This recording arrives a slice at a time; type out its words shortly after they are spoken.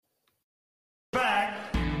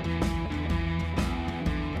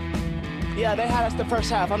Yeah, they had us the first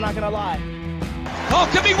half. I'm not going to lie. Oh,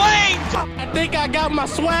 could be Wayne. I think I got my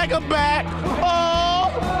swagger back. Oh.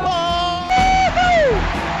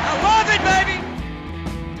 I love it, baby.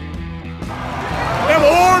 Them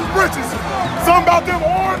orange britches. Something about them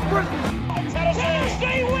orange britches.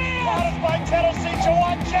 Tennessee wins. Ball is by Tennessee.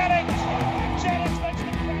 Jawan Jennings. Jennings makes the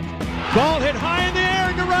catch. Ball hit high in the air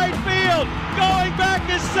into right field. Going back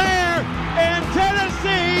is Sayre. And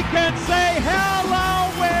Tennessee can say hello,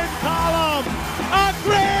 win column. A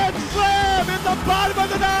grand slam in the bottom of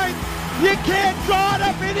the ninth. You can't draw it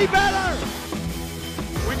up any better.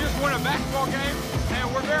 We just won a basketball game,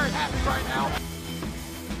 and we're very happy right now.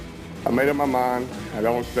 I made up my mind. I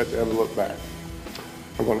don't expect to ever look back.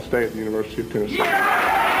 I'm going to stay at the University of Tennessee.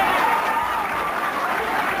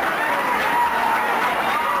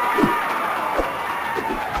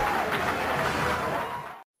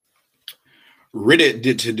 Reddit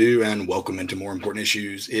did to do, and welcome into More Important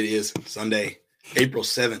Issues. It is Sunday, April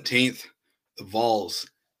 17th. The Vols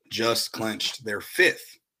just clinched their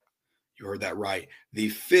fifth. You heard that right. The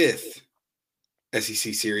fifth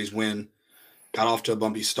SEC series win. Got off to a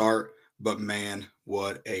bumpy start, but man,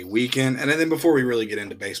 what a weekend. And then before we really get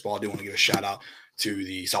into baseball, I do want to give a shout out to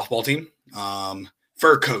the softball team.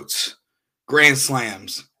 Fur coats, grand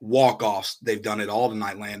slams, walk-offs. They've done it all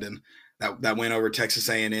tonight, Landon. That win over Texas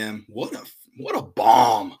A&M. What a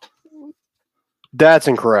bomb. That's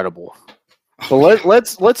incredible. But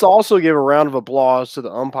let's also give a round of applause to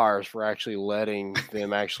the umpires for actually letting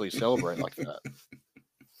them actually celebrate like that.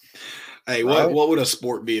 Hey, what would a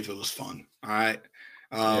sport be if it was fun? All right.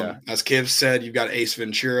 As Kiv said, you've got Ace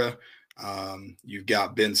Ventura. You've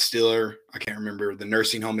got Ben Stiller. I can't remember the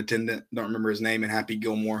nursing home attendant. Don't remember his name, and Happy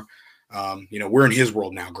Gilmore. We're in his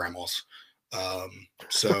world now, grandmas.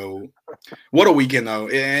 So what a weekend though.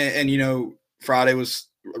 And Friday was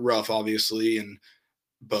rough, obviously,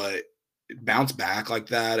 but bounce back like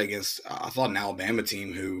that against, I thought, an Alabama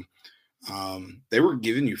team who they were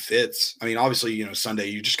giving you fits. I mean, obviously, Sunday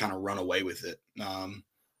you just kind of run away with it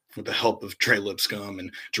with the help of Trey Lipscomb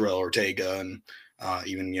and Jarrell Ortega, and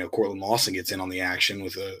even Cortland Lawson gets in on the action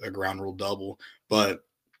with a ground rule double. But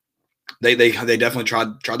they definitely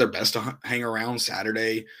tried their best to hang around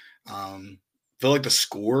Saturday. Feel like the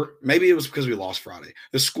score, maybe it was because we lost Friday.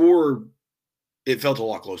 The score, it felt a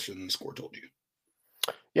lot closer than the score told you.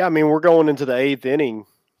 Yeah, I mean, we're going into the eighth inning.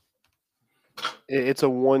 It's a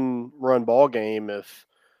one-run ball game if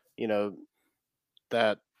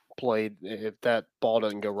that ball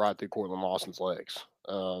doesn't go right through Cortland Lawson's legs.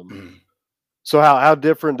 So how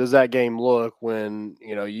different does that game look when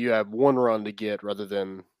you have one run to get rather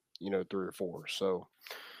than 3 or 4? So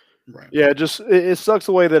right. Yeah, it sucks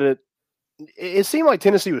the way that it seemed like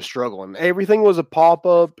Tennessee was struggling. Everything was a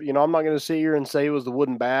pop-up. I'm not going to sit here and say it was the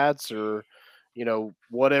wooden bats or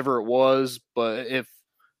whatever it was, but if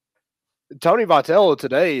Tony Vitello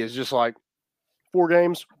today is just like 4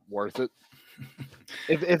 games, worth it.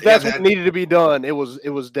 If that's what needed to be done, it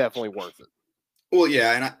was definitely worth it. Well,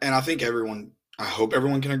 yeah, and I think I hope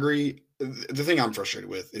everyone can agree. The thing I'm frustrated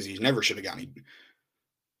with is he never should have gotten.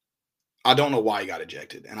 I don't know why he got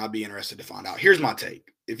ejected, and I'd be interested to find out. Here's my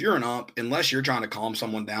take: if you're an ump, unless you're trying to calm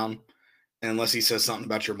someone down, and unless he says something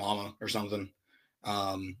about your mama or something,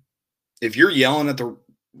 if you're yelling at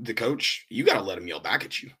the coach, you got to let him yell back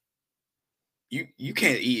at you. You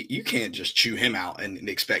can't just chew him out and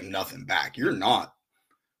expect nothing back. You're not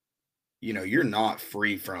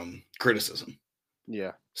free from criticism.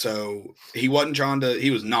 Yeah. So he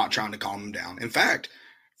was not trying to calm him down. In fact,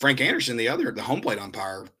 Frank Anderson, the home plate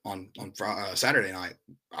umpire on Saturday night,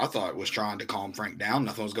 I thought was trying to calm Frank down.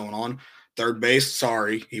 Nothing was going on. Third base,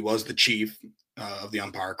 sorry, he was the chief of the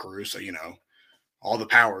umpire crew, so all the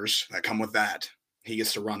powers that come with that. He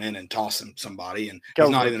gets to run in and toss somebody, and he's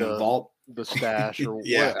not even involved. The stash or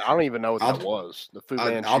yeah. what? I don't even know what that was. The food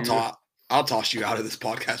man. I'll toss you out of this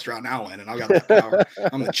podcast right now, Landon. I got that power.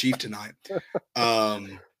 I'm the chief tonight.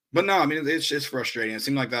 But no, I mean it's frustrating. It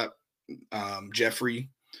seemed like that Jeffrey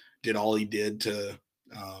did all he did to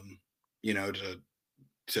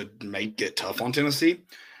make it tough on Tennessee,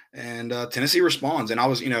 and Tennessee responds. And I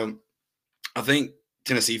was, I think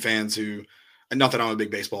Tennessee fans who, not that I'm a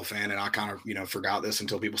big baseball fan, and I kind of forgot this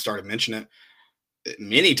until people started mentioning it.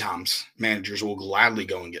 Many times managers will gladly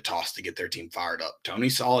go and get tossed to get their team fired up. Tony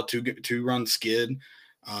saw a two-run skid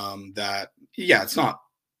it's not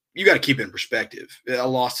 – you got to keep it in perspective. A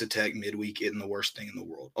loss to Tech midweek isn't the worst thing in the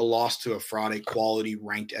world. A loss to a Friday quality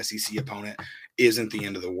ranked SEC opponent isn't the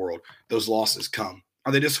end of the world. Those losses come.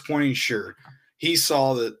 Are they disappointing? Sure. He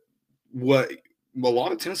saw that what a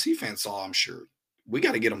lot of Tennessee fans saw, I'm sure, we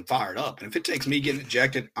got to get him fired up. And if it takes me getting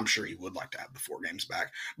ejected, I'm sure he would like to have the 4 games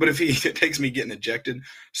back. But if it takes me getting ejected,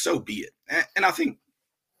 so be it. And I think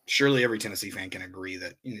surely every Tennessee fan can agree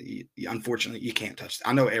that unfortunately you can't touch.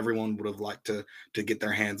 I know everyone would have liked to get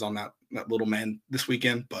their hands on that little man this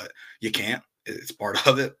weekend, but you can't. It's part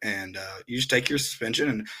of it, and you just take your suspension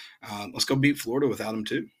and let's go beat Florida without him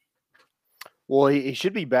too. Well, he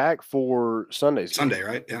should be back for Sunday's game. Sunday,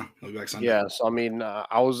 right? Yeah, he'll be back Sunday. Yeah, so I mean,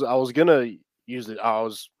 I was gonna use it. I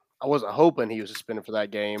wasn't hoping he was suspended for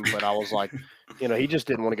that game, but I was like, he just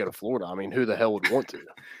didn't want to go to Florida. I mean, who the hell would want to?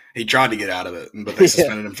 He tried to get out of it, but they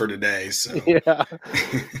suspended him for today. So yeah,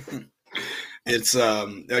 it's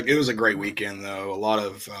it was a great weekend though. A lot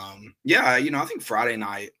of I think Friday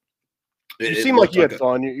night. You seem like you had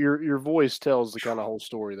fun. Your voice tells the kind of whole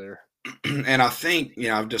story there. And I think,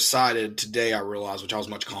 I've decided today, I realized, which I was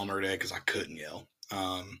much calmer today because I couldn't yell.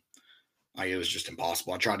 It was just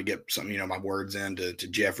impossible. I tried to get some, my words in to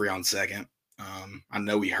Jeffrey on second. I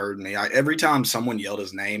know he heard me. Every time someone yelled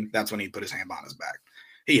his name, that's when he put his hand behind his back.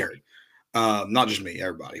 He heard. Not just me,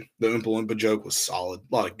 everybody. The Oompa Loompa joke was solid.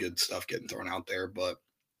 A lot of good stuff getting thrown out there, but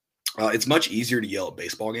it's much easier to yell at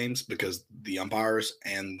baseball games because the umpires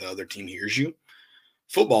and the other team hears you.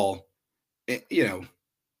 Football,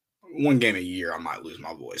 one game a year I might lose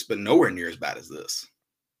my voice, but nowhere near as bad as this.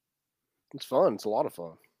 It's fun. It's a lot of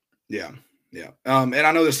fun. Yeah. And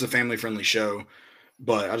I know this is a family-friendly show,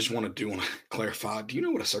 but I just want to clarify. Do you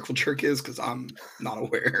know what a circle jerk is? Because I'm not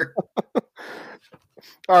aware.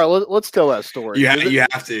 All right, let's tell that story. You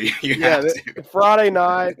have to. Friday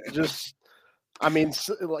night,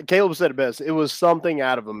 like Caleb said it best. It was something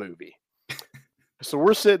out of a movie. So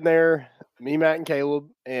we're sitting there, me, Matt, and Caleb,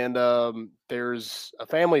 and there's a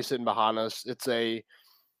family sitting behind us. It's a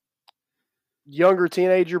younger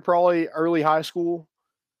teenager, probably early high school.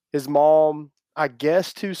 His mom, I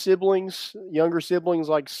guess 2 siblings, younger siblings,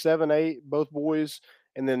 like 7, 8, both boys,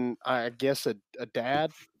 and then I guess a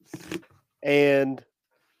dad. And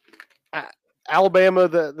Alabama,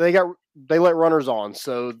 they let runners on,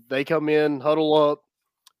 so they come in, huddle up,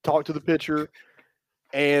 talk to the pitcher,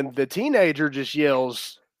 and the teenager just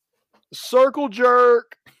yells, "Circle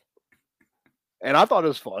jerk!" And I thought it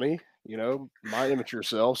was funny, my immature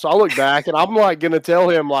self. So I look back and I'm like gonna tell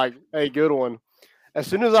him like, "Hey, good one." As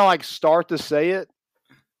soon as I start to say it,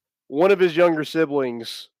 one of his younger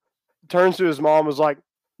siblings turns to his mom and was like,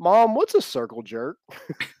 "Mom, what's a circle jerk?"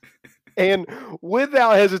 And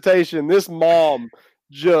without hesitation, this mom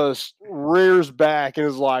just rears back and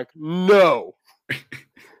is like, "No."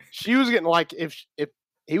 She was getting if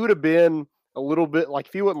he would have been a little bit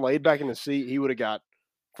if he wasn't laid back in the seat, he would have got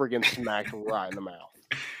friggin' smacked right in the mouth.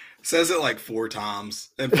 Says it 4 times,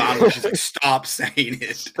 and finally she's like, "Stop saying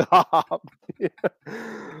it." Stop. Yeah.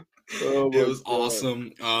 It was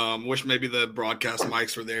awesome. Wish maybe the broadcast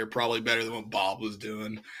mics were there. Probably better than what Bob was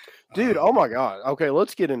doing. Dude, oh my God. Okay,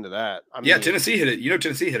 let's get into that. Tennessee hit it.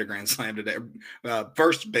 Tennessee hit a grand slam today.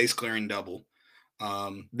 First base clearing double.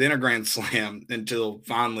 Then a grand slam until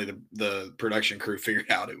finally the production crew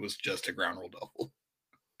figured out it was just a ground roll double.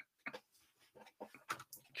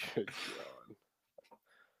 Good God.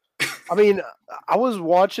 I was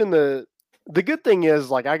watching the good thing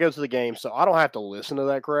is I go to the game, so I don't have to listen to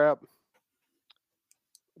that crap.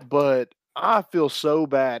 But I feel so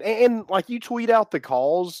bad. And you tweet out the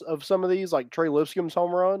calls of some of these, like Trey Lipscomb's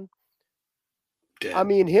home run. Dead.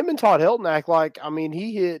 Him and Todd Helton act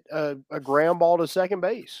he hit a ground ball to second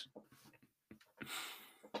base.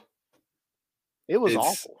 It's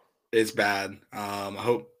awful. It's bad. I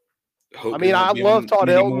hope. I love Todd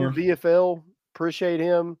Helton, VFL. Appreciate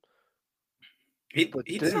him.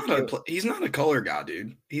 He's not a color guy,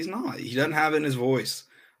 dude. He's not. He doesn't have it in his voice.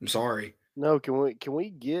 I'm sorry. No, can we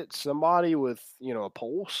get somebody with a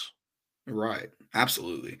pulse? Right,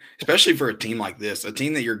 absolutely. Especially for a team like this, a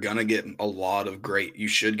team that you're gonna get you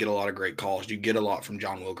should get a lot of great calls. You get a lot from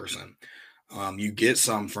John Wilkerson. You get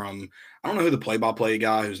some from I don't know who the play-by-play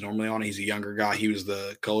guy who's normally on. He's a younger guy. He was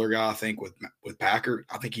the color guy, I think, with Packer.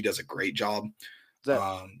 I think he does a great job. Is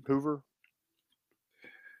that Hoover?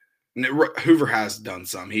 Hoover has done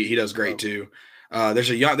some. He does great too. There's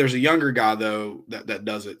a younger guy though that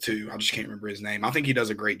does it too. I just can't remember his name. I think he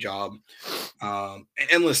does a great job. And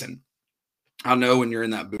listen, I know when you're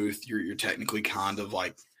in that booth, you're technically kind of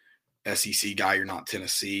SEC guy. You're not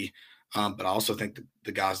Tennessee, but I also think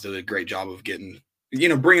the guys did a great job of getting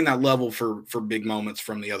bringing that level for big moments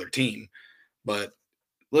from the other team. But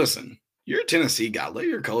listen. You're a Tennessee guy. Let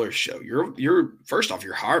your colors show. You're first off,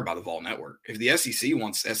 you're hired by the Vol Network. If the SEC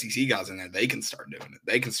wants SEC guys in there, they can start doing it.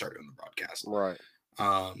 They can start doing the broadcast. Right.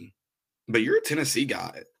 But you're a Tennessee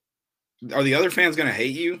guy. Are the other fans going to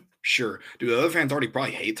hate you? Sure. Do the other fans already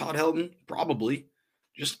probably hate Todd Helton? Probably.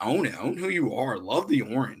 Just own it. Own who you are. Love the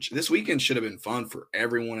orange. This weekend should have been fun for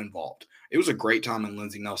everyone involved. It was a great time in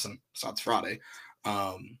Lindsey Nelson, besides Friday.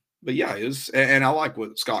 But yeah, it was. And I like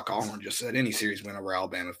what Scott Cawthorn just said. Any series win over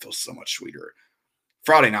Alabama feels so much sweeter.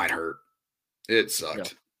 Friday night hurt. It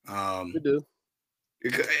sucked. Yeah. It did.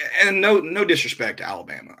 And no disrespect to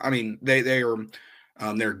Alabama. I mean, they are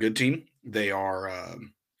they're a good team. They are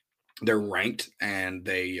they're ranked and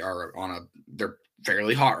they're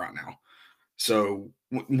fairly hot right now. So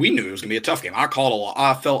we knew it was gonna be a tough game. I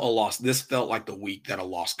felt a loss. This felt like the week that a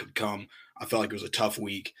loss could come. I felt like it was a tough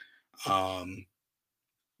week. Coming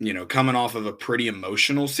off of a pretty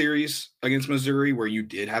emotional series against Missouri where you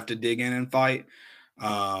did have to dig in and fight.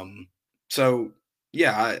 So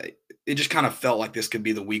yeah, it just kind of felt like this could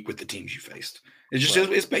be the week with the teams you faced. It's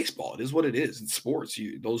just It's baseball. It is what it is. It's sports.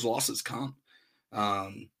 Those losses come.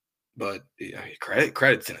 But yeah,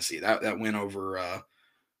 credit Tennessee. That win over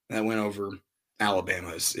Alabama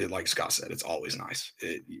is, like Scott said, it's always nice.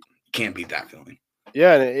 You can't beat that feeling.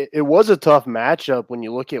 Yeah, and it was a tough matchup when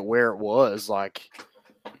you look at where it was. Like,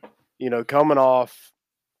 coming off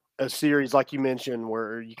a series like you mentioned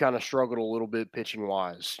where you kind of struggled a little bit pitching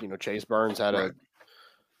wise. Chase Burns didn't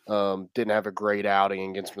have a great outing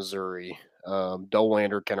against Missouri.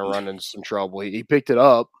 Dolander kind of run into some trouble. He picked it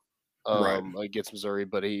up against Missouri,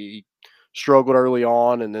 but he struggled early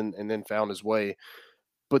on and then found his way.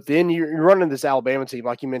 But then you're running this Alabama team,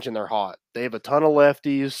 like you mentioned, they're hot. They have a ton of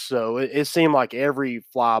lefties, so it seemed like every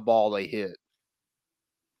fly ball they hit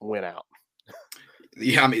went out.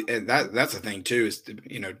 Yeah, I mean that's the thing too. Is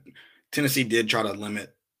Tennessee did try to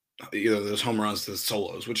limit those home runs to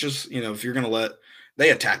solos, which is if you're going to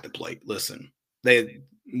they attack the plate. Listen,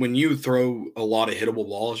 when you throw a lot of hittable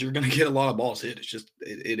balls, you're going to get a lot of balls hit. It's just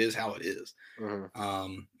it is how it is.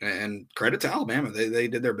 Mm-hmm. And credit to Alabama, they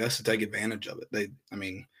did their best to take advantage of it.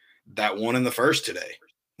 That one in the first today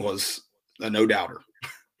was a no doubter.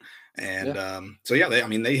 And so yeah,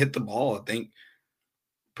 they hit the ball. I think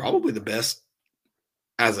probably the best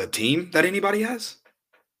as a team that anybody has.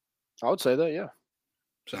 I would say that, yeah.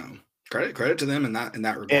 So credit to them in that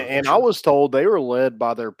regard. And I was told they were led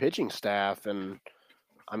by their pitching staff, and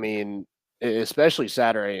I mean, especially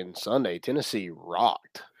Saturday and Sunday, Tennessee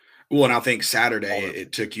rocked. Well, and I think Saturday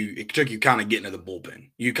it took you kind of getting to the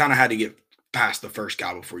bullpen. You kind of had to get past the first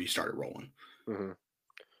guy before you started rolling. Mm-hmm.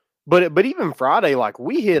 But even Friday, like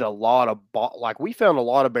we hit a lot of we found a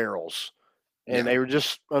lot of barrels, and they were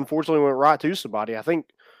just unfortunately went right to somebody. I think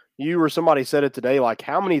you or somebody said it today. Like,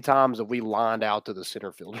 how many times have we lined out to the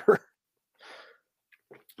center fielder?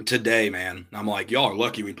 Today, man, I'm like, y'all are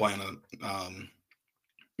lucky we play on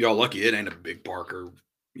y'all lucky it ain't a big park, or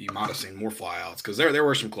you might have seen more flyouts because there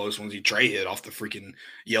were some close ones. Trey hit off the freaking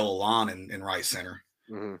yellow line in right center.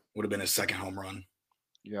 Mm-hmm. Would have been his second home run.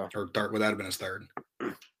 Yeah, or third. Would that have been his third?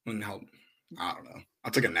 Wouldn't help. I don't know. I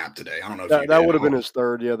took a nap today. I don't know if that would have been his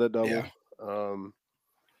third. Yeah, that double. Yeah.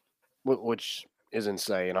 Which is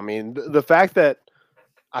insane. I mean, the fact that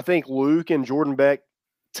I think Luke and Jordan Beck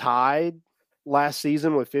tied last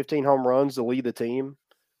season with 15 home runs to lead the team.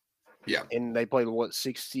 Yeah. And they played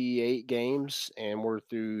 68 games, and we're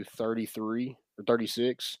through 33 or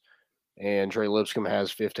 36. And Trey Lipscomb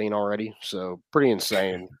has 15 already. So pretty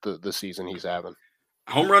insane the season he's having.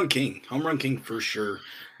 Home run king for sure.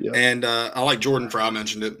 Yep. And I like Jordan Fry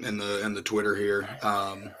mentioned it in the Twitter here,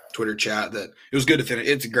 Twitter chat, that it was good to finish.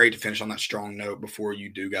 It's great to finish on that strong note before you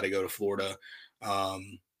do got to go to Florida.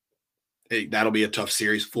 That'll be a tough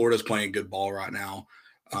series. Florida's playing good ball right now.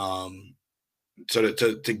 So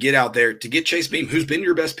to get out there, to get Chase Beam, who's been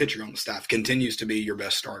your best pitcher on the staff, continues to be your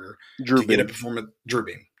best starter. Drew Beam. Get a performance. Drew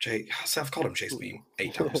Beam. I've called him Chase Beam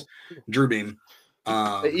 8 times. Drew Beam.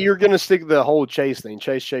 You're gonna stick the whole Chase thing.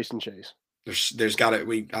 Chase. There's got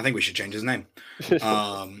to. I think we should change his name.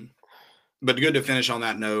 But good to finish on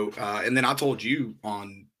that note. And then I told you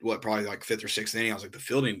on probably like 5th or 6th inning, I was like, the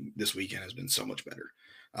fielding this weekend has been so much better.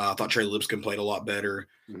 I thought Trey Lipscomb played a lot better.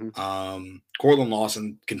 Mm-hmm. Cortland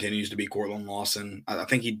Lawson continues to be Cortland Lawson. I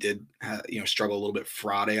think he did, struggle a little bit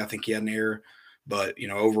Friday. I think he had an error, but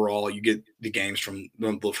overall, you get the games from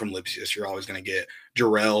Lipsius. You're always going to get.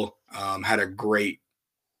 Jarrell had a great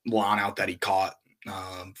line out that he caught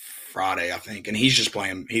Friday, I think, and he's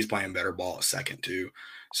playing better ball at second too.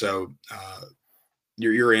 So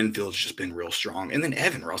your infield's just been real strong, and then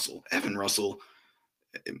Evan Russell. I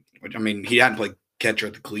mean, he hadn't played catcher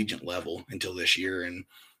at the collegiate level until this year, and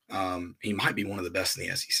he might be one of the best in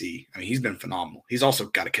the SEC. I mean, he's been phenomenal. He's also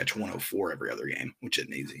got to catch 104 every other game, which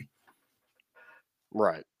isn't easy.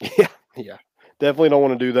 Right. Yeah. Definitely don't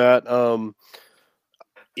want to do that.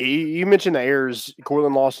 You mentioned the errors.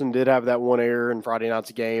 Cortland Lawson did have that one error in Friday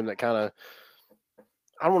night's game that kind of,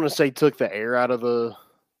 I don't want to say took the air out of the.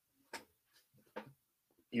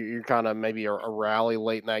 You're kind of maybe a rally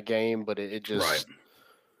late in that game, but it just right.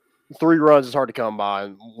 3 runs is hard to come by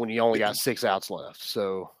when you only got 6 outs left.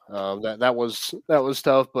 So that was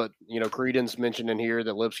tough. But Credence mentioned in here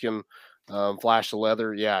that Lipscomb flashed the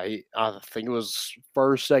leather. Yeah, I think it was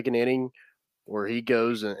first, second inning where he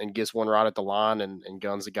goes and gets one right at the line and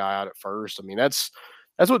guns the guy out at first. I mean, that's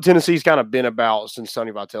what Tennessee's kind of been about since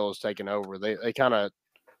Sonny Vitello's taken over. They kind of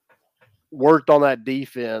worked on that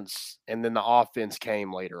defense, and then the offense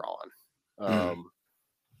came later on.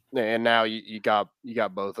 And now you got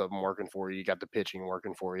both of them working for you. You got the pitching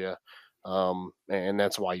working for you, and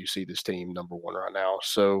that's why you see this team number 1 right now.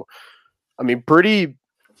 So, I mean, pretty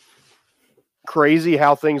crazy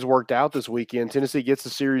how things worked out this weekend. Tennessee gets the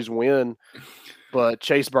series win, but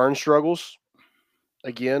Chase Burns struggles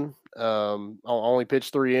again. Only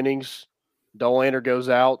pitched 3 innings. Dollander goes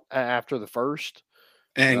out after the first.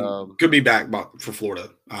 And could be back for Florida,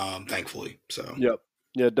 thankfully. So yep,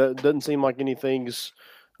 yeah, doesn't seem like anything's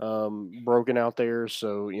broken out there.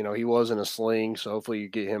 So he was in a sling. So hopefully you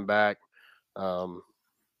get him back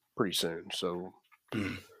pretty soon. So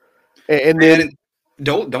and then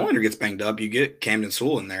Dollander gets banged up. You get Camden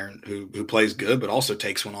Sewell in there who plays good, but also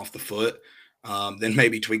takes one off the foot. Then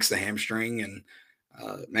maybe tweaks the hamstring. And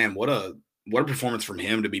man, what a performance from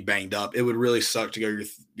him to be banged up. It would really suck to go to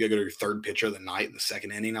your third pitcher of the night in the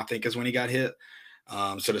second inning, I think is when he got hit.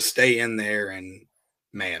 So to stay in there and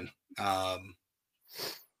man, got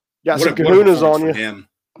some kahunas on you. Him.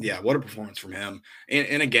 Yeah, what a performance from him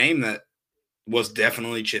in a game that was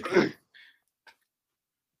definitely chippy.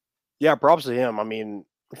 Yeah, props to him. I mean,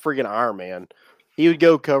 freaking Iron Man. He would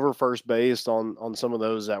go cover first base on some of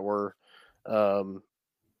those that were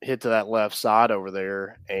hit to that left side over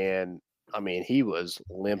there, and I mean, he was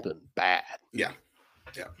limping bad. Yeah.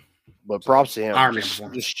 But props to him.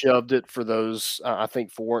 Just shoved it for those, I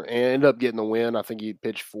think 4, and ended up getting the win. I think he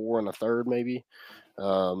pitched 4 and a third, maybe.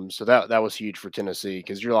 So that was huge for Tennessee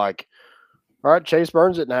because you're like, all right, Chase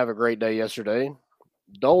Burns didn't have a great day yesterday.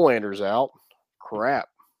 Dollander's out. Crap.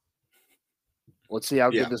 Let's see how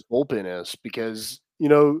good this bullpen is because,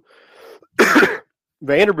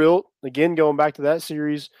 Vanderbilt, again, going back to that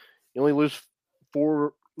series, you only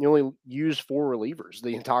use 4 relievers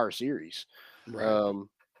the entire series. Right.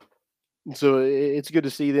 So it's good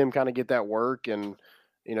to see them kind of get that work. And,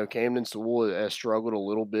 Camden Sewell has struggled a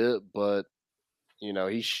little bit, but,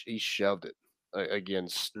 he shoved it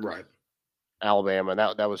against Alabama. And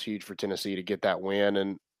that was huge for Tennessee to get that win.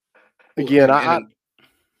 And again,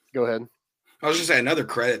 go ahead. I was just saying another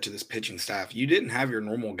credit to this pitching staff. You didn't have your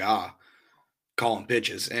normal guy calling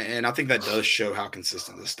pitches. And I think that does show how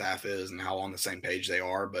consistent the staff is and how on the same page they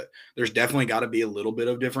are. But there's definitely got to be a little bit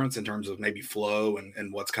of difference in terms of maybe flow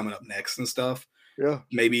and what's coming up next and stuff. Yeah.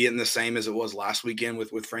 Maybe in the same as it was last weekend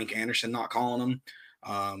with Frank Anderson not calling them.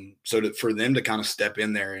 So for them to kind of step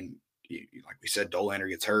in there and, like we said, Dollander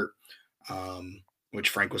gets hurt, which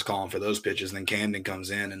Frank was calling for those pitches. And then Camden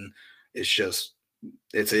comes in and it's just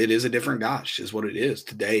it is a different guy. It's just what it is.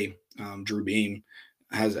 Today, Drew Beam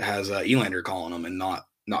has Elander calling them and not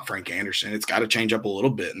Frank Anderson. It's got to change up a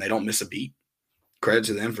little bit, and they don't miss a beat. Credit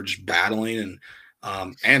to them for just battling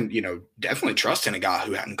and definitely trusting a guy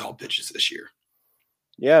who hadn't called pitches this year.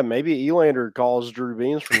 Yeah, maybe Elander calls Drew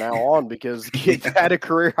Beams from now on because the kid had a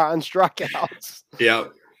career high in strikeouts. Yeah,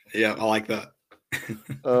 I like that.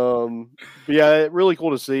 But yeah, really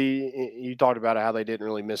cool to see. You talked about how they didn't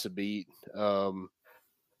really miss a beat.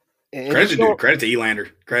 Credit to Elander.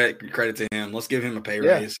 Credit to him. Let's give him a pay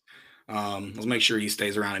raise. Let's make sure he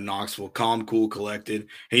stays around in Knoxville. Calm, cool, collected.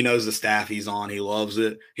 He knows the staff he's on. He loves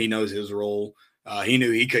it. He knows his role. He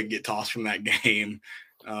knew he couldn't get tossed from that game.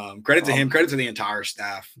 Credit to him. Credit to the entire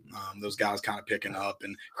staff. Those guys kind of picking up,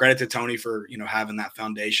 and credit to Tony for having that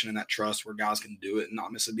foundation and that trust where guys can do it and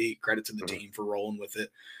not miss a beat. Credit to the team for rolling with it.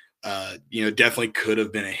 Definitely could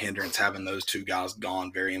have been a hindrance having those 2 guys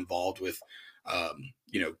gone, very involved with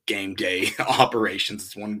game day operations.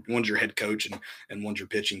 It's one's your head coach and one's your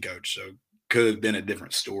pitching coach. So could have been a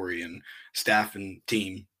different story, and staff and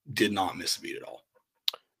team did not miss a beat at all.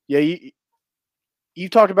 Yeah. You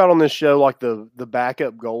talked about on this show, like the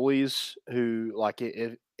backup goalies who like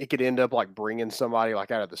it could end up like bringing somebody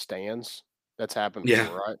like out of the stands. That's happened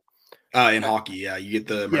before, right? In hockey. Yeah. You get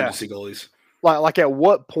the emergency goalies. Like at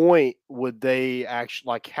what point would they actually,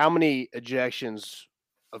 like how many ejections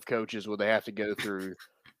of coaches would they have to go through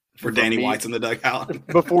for Danny White's in the dugout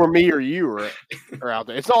before me or you are out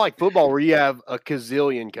there? It's not like football where you have a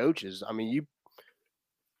gazillion coaches. I mean,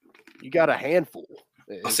 you got a handful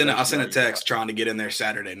I sent a text trying to get in there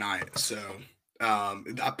Saturday night. So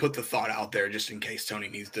I put the thought out there just in case Tony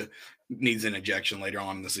needs an injection later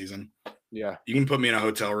on in the season. Yeah. You can put me in a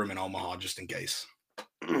hotel room in Omaha just in case.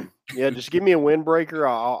 Yeah, just give me a windbreaker.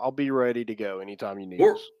 I'll be ready to go anytime you need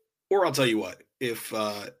us. Or I'll tell you what, if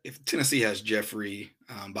Tennessee has Jeffrey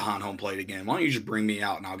behind home plate again, why don't you just bring me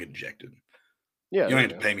out and I'll get injected? Yeah. You don't have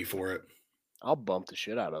to pay me for it. I'll bump the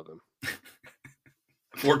shit out of him.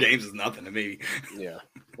 4 games is nothing to me. Yeah,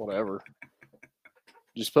 whatever.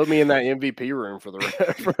 Just put me in that MVP room for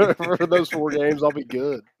for those 4 games. I'll be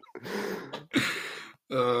good.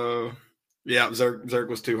 Yeah, Zerk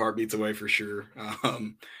was 2 heartbeats away for sure.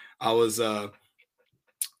 I was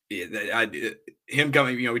him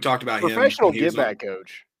coming. We talked about professional give back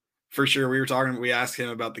coach. For sure, we asked him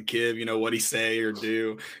about the kid. What he say or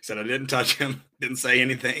do. He said I didn't touch him, didn't say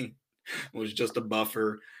anything. It was just a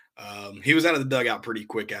buffer. He was out of the dugout pretty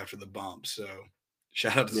quick after the bump. So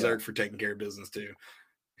shout out to Zerk for taking care of business too.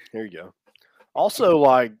 There you go.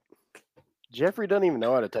 Also, Jeffrey doesn't even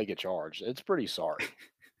know how to take a charge. It's pretty sorry.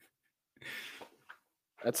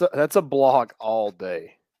 That's a block all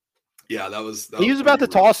day. Yeah, that was he was about to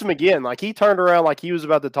toss him again. He turned around like he was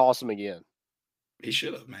about to toss him again. He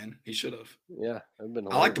should have, man. He should have. Yeah,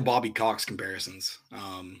 I like the Bobby Cox comparisons.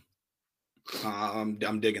 I'm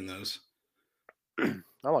digging those.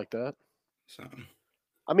 I like that. So,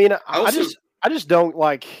 I mean, I just don't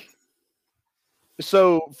like.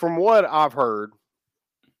 So, from what I've heard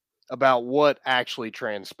about what actually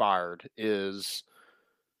transpired is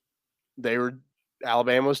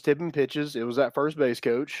Alabama was tipping pitches. It was that first base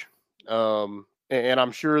coach. And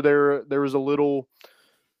I'm sure there was a little.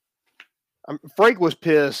 Frank was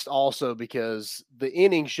pissed also because the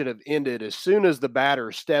inning should have ended as soon as the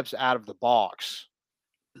batter steps out of the box,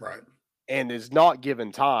 right, and is not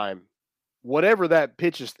given time. Whatever that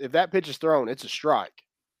pitch is, if that pitch is thrown, it's a strike.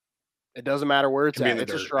 It doesn't matter where it's at.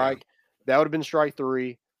 It's a strike. Yeah. That would have been strike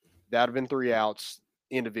 3. That would have been 3 outs.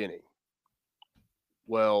 End of inning.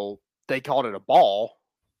 Well, they called it a ball.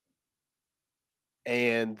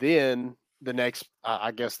 And then the next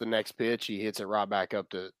pitch, he hits it right back up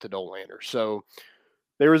to Dollander. So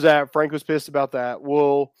there was that. Frank was pissed about that.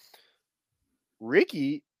 Well,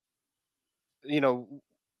 Ricky,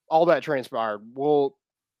 all that transpired. Well,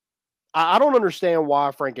 I don't understand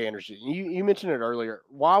why Frank Anderson, you mentioned it earlier.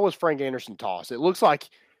 Why was Frank Anderson tossed? It looks like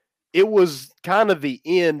it was kind of the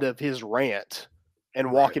end of his rant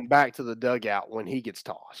and walking back to the dugout when he gets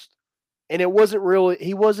tossed. And it wasn't really,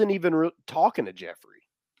 he wasn't even talking to Jeffrey.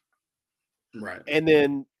 Right. And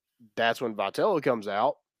then that's when Vitello comes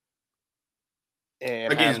out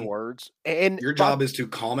and has words. And your job is to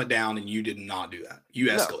calm it down, and you did not do that. You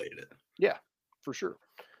escalated it. Yeah, for sure.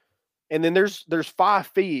 And then there's 5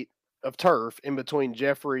 feet of turf in between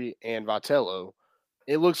Jeffrey and Vitello.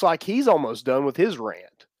 It looks like he's almost done with his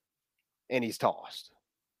rant, and he's tossed.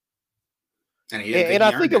 And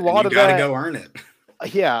I think a lot of that, you got to go earn it.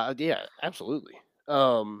 Yeah, absolutely.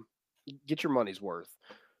 Get your money's worth.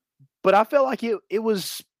 But I felt like it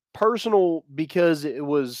was personal because it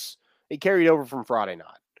carried over from Friday night.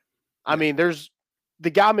 I mean, the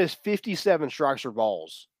guy missed 57 strikes or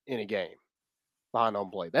balls in a game behind home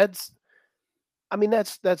plate. That's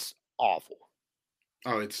awful.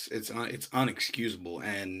 Oh, it's unexcusable.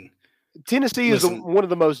 And Tennessee is one of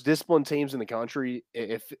the most disciplined teams in the country.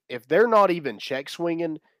 If they're not even check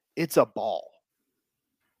swinging, it's a ball.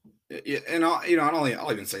 Yeah, and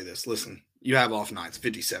I'll even say this. Listen, you have off nights.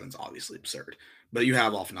 57 is obviously absurd, but you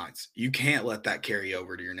have off nights. You can't let that carry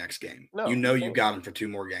over to your next game. No, you got them for 2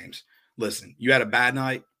 more games. Listen, you had a bad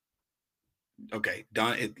night. Okay,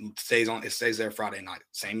 done. It stays there Friday night,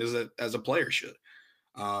 same as a player should.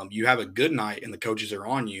 You have a good night and the coaches are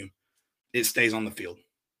on you. It stays on the field.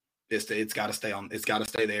 It's got to stay on. It's got to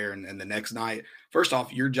stay there. And the next night, first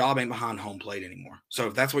off, your job ain't behind home plate anymore. So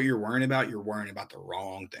if that's what you're worrying about the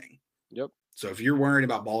wrong thing. Yep. So if you're worried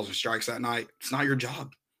about balls and strikes that night, it's not your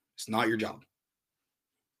job. It's not your job.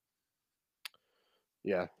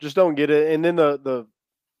 Yeah, just don't get it. And then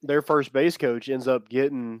their first base coach ends up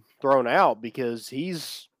getting thrown out because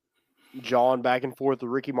he's jawing back and forth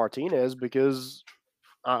with Ricky Martinez because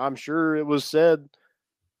I'm sure it was said,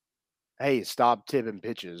 hey, stop tipping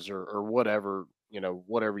pitches or whatever,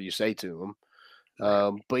 whatever you say to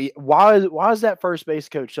him. But why is that first base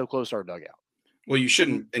coach so close to our dugout? Well, you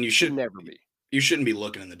shouldn't, and you should never be. You shouldn't be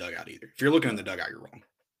looking in the dugout either. If you're looking in the dugout, you're wrong.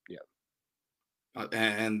 Yeah.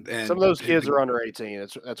 And some of those kids are under 18.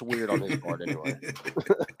 That's weird on his part anyway.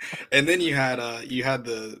 And then you had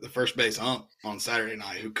the first base ump on Saturday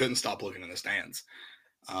night who couldn't stop looking in the stands.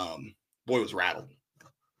 Boy was rattled.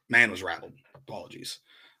 Man was rattled. Apologies.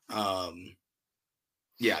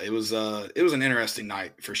 Yeah, it was an interesting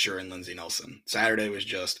night for sure in Lindsey Nelson. Saturday was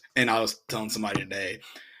just, and I was telling somebody today,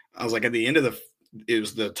 I was like, at the end of it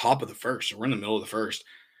was the top of the first. So we're in the middle of the first.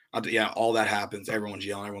 All that happens. Everyone's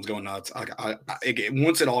yelling. Everyone's going nuts.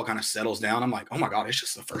 Once it all kind of settles down, I'm like, oh my God, it's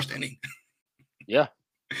just the first inning. Yeah.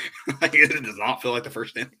 Like, it does not feel like the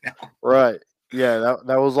first inning now. Right. Yeah,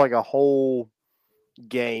 that was like a whole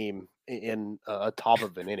game in a top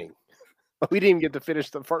of an inning. We didn't even get to finish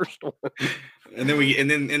the first one. And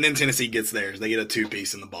then Tennessee gets theirs. They get a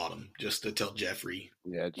 2-piece in the bottom just to tell Jeffrey.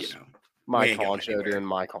 Yeah, just Mike Concho doing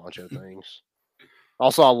Mike Concho things.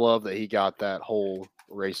 Also, I love that he got that whole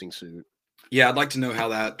racing suit. Yeah, I'd like to know how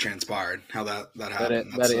that transpired, how that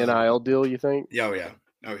happened. That NIL deal, you think? Yeah,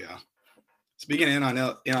 oh yeah. Speaking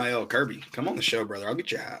of NIL, Kirby, come on the show, brother. I'll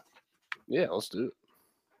get you a hat. Yeah, let's do it.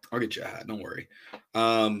 I'll get you a hat. Don't worry.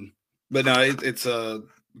 But no, it's a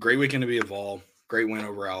great weekend to be involved. Great win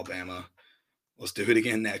over Alabama. Let's do it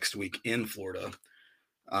again next week in Florida.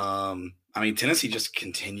 Tennessee just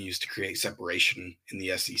continues to create separation in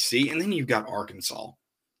the SEC. And then you've got Arkansas,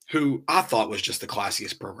 who I thought was just the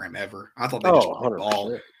classiest program ever. I thought they just played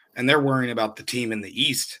ball. And they're worrying about the team in the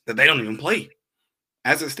East that they don't even play.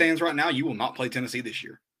 As it stands right now, you will not play Tennessee this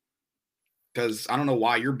year. Because I don't know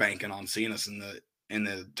why you're banking on seeing us in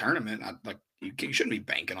the tournament. You shouldn't be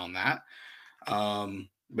banking on that.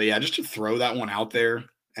 But yeah, just to throw that one out there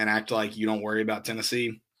and act like you don't worry about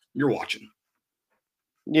Tennessee, you're watching.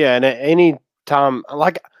 Yeah, and at any time,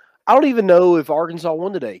 I don't even know if Arkansas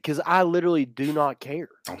won today because I literally do not care.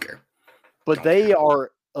 Don't care. But they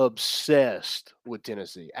are obsessed with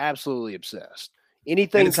Tennessee, absolutely obsessed.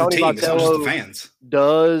 Anything Tony Vitello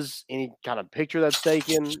does, any kind of picture that's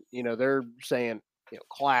taken, they're saying,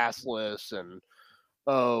 classless and,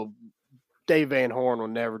 Dave Van Horn will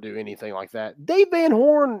never do anything like that. Dave Van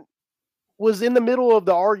Horn was in the middle of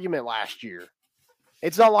the argument last year.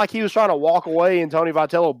 It's not like he was trying to walk away and Tony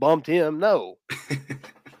Vitello bumped him. No.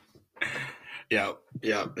 Yeah.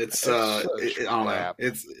 It's I don't know.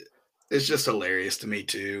 It's just hilarious to me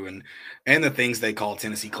too, and the things they call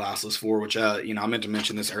Tennessee classless for, which I meant to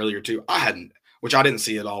mention this earlier too. I didn't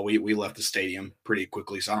see at all. We left the stadium pretty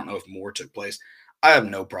quickly, so I don't know if more took place. I have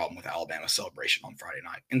no problem with Alabama's celebration on Friday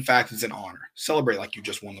night. In fact, it's an honor. Celebrate like you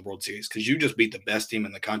just won the World Series because you just beat the best team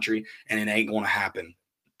in the country, and it ain't going to happen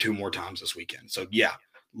 2 more times this weekend. So, yeah,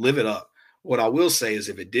 live it up. What I will say is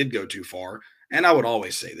if it did go too far, and I would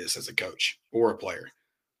always say this as a coach or a player,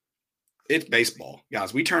 it's baseball.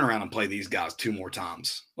 Guys, we turn around and play these guys 2 more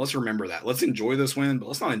times. Let's remember that. Let's enjoy this win, but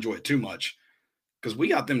let's not enjoy it too much because we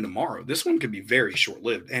got them tomorrow. This one could be very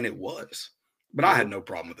short-lived, and it was. But I had no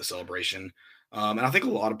problem with the celebration. And I think a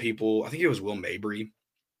lot of people, I think it was Will Mabry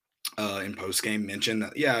in postgame mentioned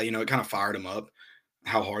that, it kind of fired him up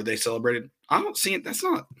how hard they celebrated. I don't see it. That's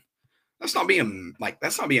not being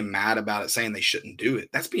mad about it saying they shouldn't do it.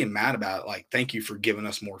 That's being mad about it. Like, thank you for giving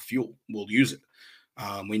us more fuel. We'll use it.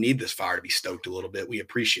 We need this fire to be stoked a little bit. We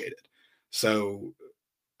appreciate it. So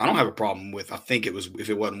I don't have a problem with, if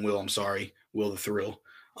it wasn't Will, I'm sorry, Will the Thrill.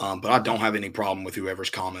 But I don't have any problem with whoever's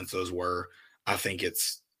comments those were. I think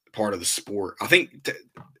it's part of the sport. I think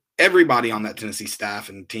everybody on that Tennessee staff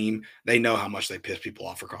and team, they know how much they piss people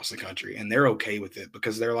off across the country, and they're okay with it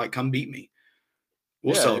because they're like, come beat me.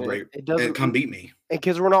 We'll celebrate and come beat me. And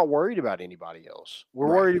because we're not worried about anybody else.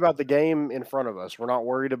 We're worried about the game in front of us. We're not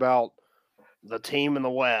worried about the team in the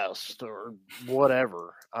West or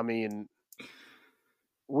whatever. I mean,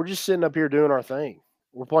 we're just sitting up here doing our thing.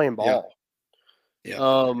 We're playing ball.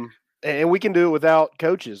 Yeah. And we can do it without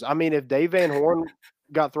coaches. I mean, if Dave Van Horn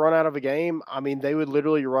got thrown out of a game, I mean, they would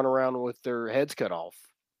literally run around with their heads cut off.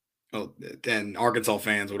 Well, then Arkansas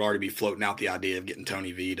fans would already be floating out the idea of getting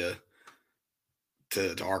Tony V to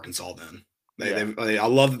Arkansas. Then I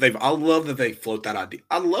love that they float that idea.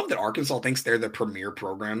 I love that Arkansas thinks they're the premier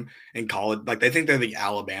program in college. Like they think they're the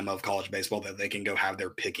Alabama of college baseball, that they can go have their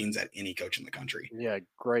pickings at any coach in the country. Yeah,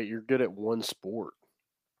 great. You're good at one sport.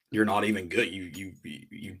 You're not even good.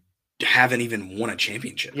 You haven't even won a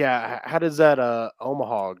championship. Yeah, how does that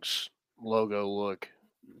Omaha's logo look?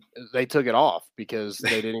 They took it off because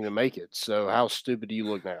they didn't even make it. So how stupid do you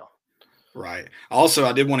look now? Right. Also,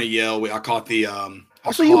 I did want to yell. I caught the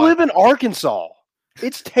you live in Arkansas.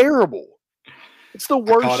 It's terrible. It's the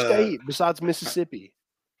worst state besides Mississippi.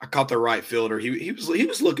 I caught the right fielder. He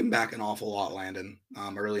was looking back an awful lot, Landon,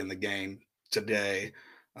 early in the game today.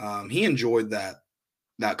 He enjoyed that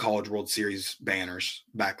College World Series banners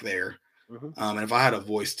back there. Mm-hmm. And if I had a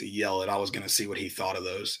voice to yell it, I was going to see what he thought of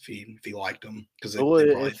those, if he liked them, because they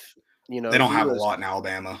don't have a lot in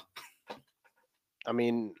Alabama. I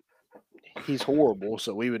mean, he's horrible,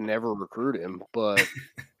 so we would never recruit him. But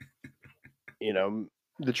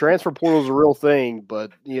The transfer portal is a real thing,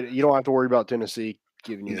 but you don't have to worry about Tennessee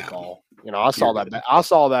giving you a call. I saw that. I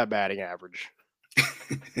saw that batting average.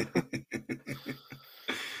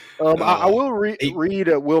 I will read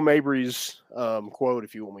Will Mabry's quote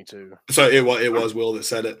if you want me to. So it was Will that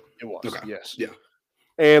said it? It was, okay. Yes. Yeah.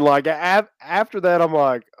 And like after that, I'm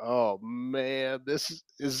like, oh man, this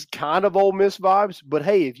is kind of Ole Miss vibes. But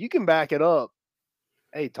hey, if you can back it up,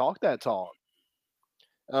 hey, talk that talk.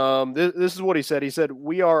 This is what he said. He said,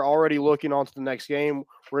 we are already looking on to the next game.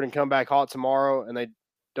 We're going to come back hot tomorrow, and they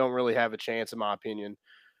don't really have a chance, in my opinion.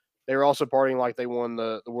 They were also partying like they won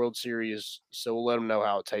the World Series, so we'll let them know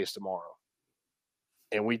how it tastes tomorrow.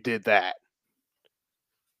 And we did that.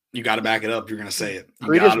 You got to back it up. You're going to say it.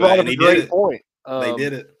 He just brought up a great point. They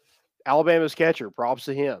did it. Alabama's catcher, props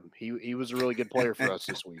to him. He was a really good player for us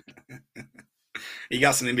this week. He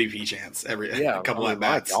got some MVP chance a couple at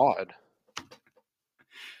bats. My God.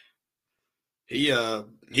 He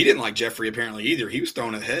didn't like Jeffrey apparently either. He was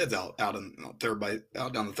throwing his heads out down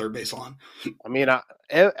the third base line. I mean, I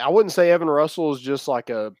wouldn't say Evan Russell is just like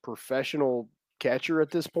a professional catcher at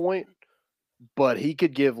this point, but he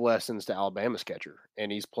could give lessons to Alabama's catcher,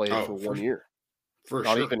 and he's played for 1 year,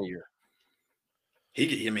 not even a year.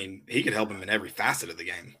 He could help him in every facet of the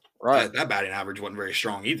game. Right. That batting average wasn't very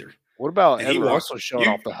strong either. What about Evan Russell showing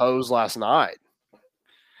off the hose last night?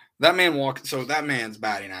 That man walked. So that man's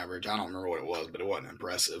batting average, I don't remember what it was, but it wasn't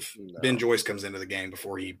impressive. No. Ben Joyce comes into the game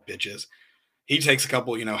before he pitches. He takes a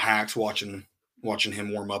couple, hacks watching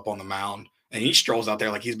him warm up on the mound, and he strolls out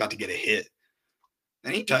there like he's about to get a hit.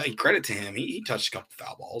 And he credit to him, he touched a couple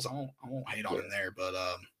foul balls. I won't hate on him there, but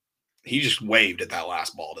he just waved at that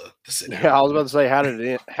last ball to sit down. Yeah, I was about to say, how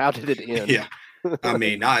did it end? Yeah, I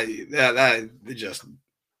mean, that just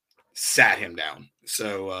sat him down.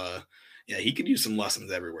 So. Yeah, he could use some lessons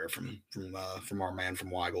everywhere from our man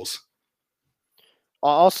from Weigels.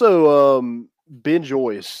 Also, Ben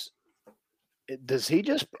Joyce, does he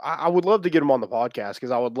just – I would love to get him on the podcast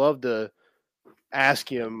because I would love to ask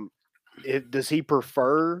him, does he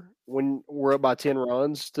prefer when we're up by 10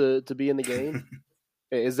 runs to be in the game?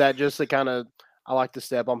 Is that just the kind of I like to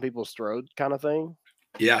step on people's throat kind of thing?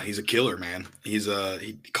 Yeah, he's a killer, man. He's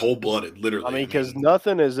cold-blooded, literally. I mean, because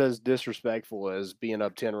nothing is as disrespectful as being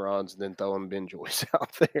up 10 runs and then throwing Ben Joyce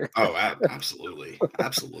out there. Oh, absolutely,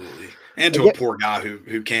 absolutely. And to a poor guy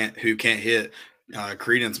who can't hit.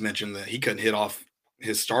 Credence mentioned that he couldn't hit off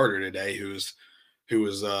his starter today, who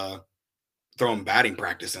was throwing batting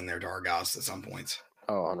practice in there to our guys at some points.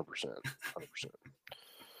 Oh,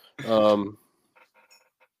 100%.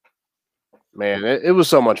 Man, it was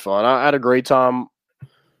so much fun. I had a great time.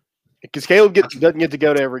 Because Caleb doesn't get to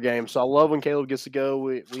go to every game, so I love when Caleb gets to go.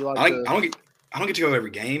 We like. I don't get to go to every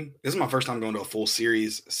game. This is my first time going to a full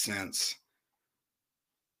series since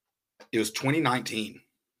it was 2019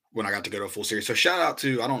 when I got to go to a full series. So shout out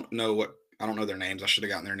to I don't know their names. I should have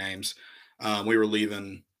gotten their names. We were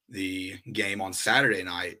leaving the game on Saturday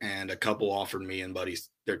night, and a couple offered me and buddies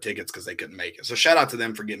their tickets because they couldn't make it. So shout out to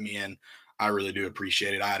them for getting me in. I really do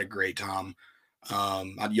appreciate it. I had a great time.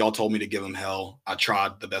 Y'all told me to give them hell. I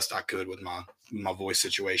tried the best I could with my voice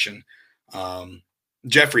situation.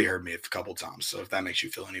 Jeffrey heard me a couple times, so if that makes you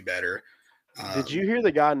feel any better. Did you hear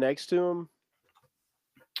the guy next to him?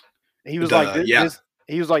 He was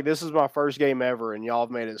like, this is my first game ever, and y'all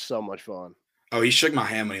have made it so much fun. Oh, he shook my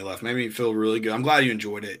hand when he left. Made me feel really good. I'm glad you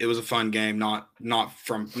enjoyed it. It was a fun game, not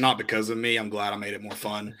because of me. I'm glad I made it more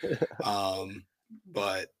fun.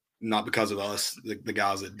 But not because of us, the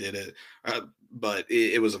guys that did it. But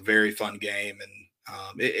it was a very fun game,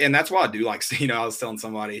 and that's why I do like. I was telling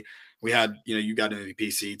somebody we had you got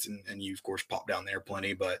MVP seats, and you of course popped down there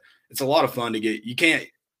plenty. But it's a lot of fun to get. You can't.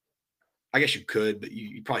 I guess you could, but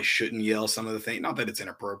you probably shouldn't yell some of the things. Not that it's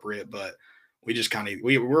inappropriate, but we just kind of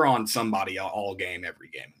we're on somebody all game, every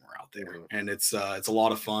game when we're out there, and it's a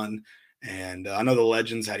lot of fun. And I know the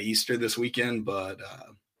Legends had Easter this weekend, but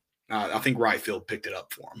I think right field picked it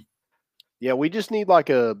up for them. Yeah, we just need like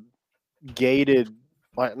a gated,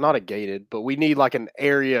 not a gated, but we need like an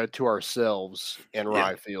area to ourselves in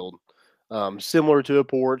right field, similar to a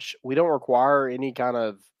porch. We don't require any kind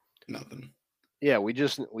of nothing. Yeah, we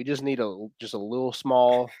just need a little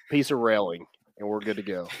small piece of railing, and we're good to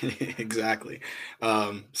go. Exactly.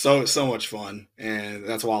 So much fun, and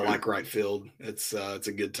that's why I like right field. It's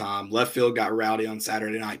a good time. Left field got rowdy on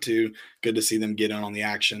Saturday night too. Good to see them get in on the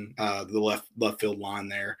action. The left field line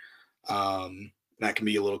there. That can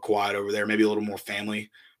be a little quiet over there, maybe a little more family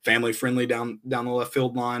friendly down the left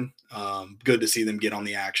field line. Good to see them get on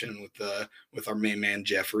the action with our main man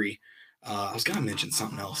Jeffrey. I was gonna mention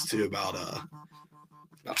something else too about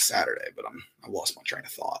Saturday, but I lost my train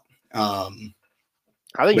of thought.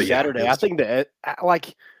 I think Saturday. I think that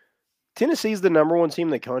like Tennessee's the number one team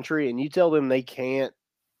in the country, and you tell them they can't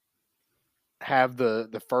have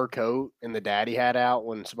the fur coat and the daddy hat out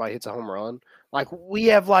when somebody hits a home run. Like we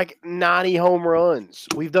have like 90 home runs.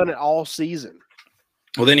 We've done it all season.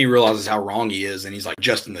 Well, then he realizes how wrong he is, and he's like,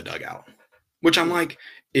 just in the dugout. Which I'm like,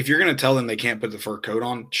 if you're going to tell them they can't put the fur coat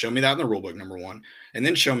on, show me that in the rule book, number one, and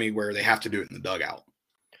then show me where they have to do it in the dugout.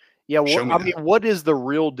 Yeah, what is the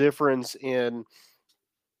real difference in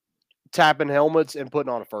tapping helmets and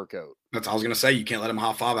putting on a fur coat? That's what I was going to say. You can't let them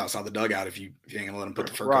high five outside the dugout if you ain't going to let them put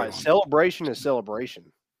the fur coat on. Right, celebration is celebration.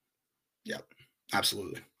 Yep,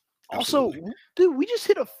 absolutely. Also, dude, we just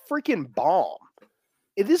hit a freaking bomb.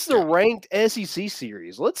 This is a ranked SEC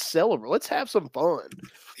series. Let's celebrate. Let's have some fun.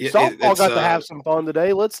 Softball got to have some fun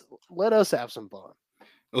today. Let us have some fun.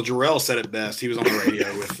 Well, Jarrell said it best. He was on the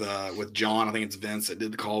radio with John. I think it's Vince that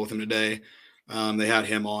did the call with him today. They had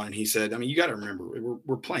him on, and he said, I mean, you got to remember,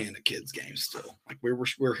 we're playing a kids' game still. Like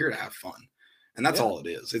we're here to have fun, and that's all it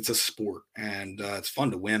is. It's a sport, and it's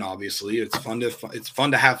fun to win. Obviously, it's fun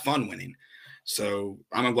to have fun winning. So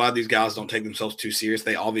I'm glad these guys don't take themselves too serious.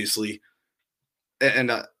 They obviously,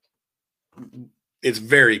 and it's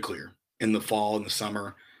very clear in the fall and the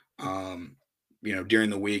summer. During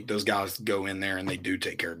the week, those guys go in there and they do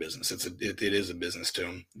take care of business. It is a business to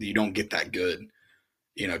them. You don't get that good,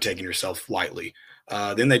 taking yourself lightly.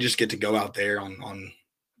 Then they just get to go out there on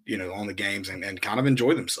the games and kind of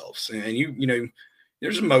enjoy themselves. And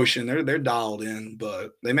there's emotion. They're dialed in,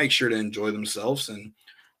 but they make sure to enjoy themselves. And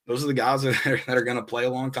those are the guys that are going to play a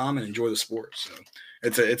long time and enjoy the sport. So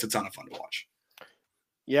it's a ton of fun to watch.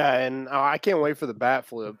 Yeah, and I can't wait for the bat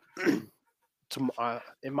flip.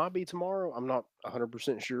 It might be tomorrow. I'm not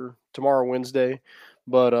 100% sure. Tomorrow, Wednesday.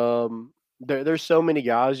 But there's so many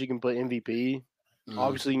guys you can put MVP.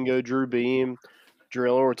 Obviously, you can go Drew Beam.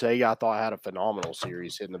 Drell Ortega, I thought, had a phenomenal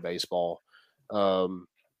series hitting the baseball.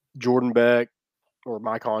 Jordan Beck, or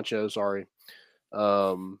Mike Honcho, sorry.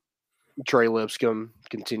 Trey Lipscomb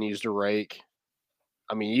continues to rake.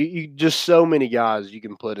 I mean, you just so many guys you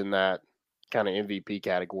can put in that kind of MVP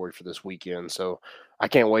category for this weekend. So I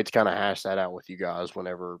can't wait to kind of hash that out with you guys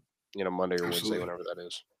whenever, Monday or Wednesday, whenever that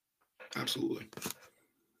is. Absolutely.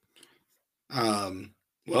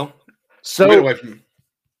 Well, so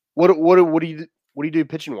what do you do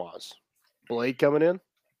pitching wise? Blade coming in?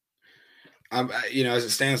 As it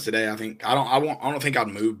stands today, I think I don't think I'd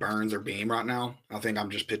move Burns or Beam right now. I think I'm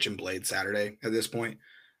just pitching Blade Saturday at this point.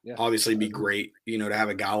 Yeah. Obviously, it'd be great, to have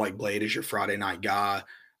a guy like Blade as your Friday night guy.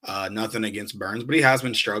 Nothing against Burns, but he has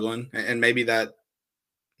been struggling, and maybe that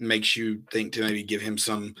makes you think to maybe give him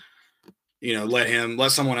some,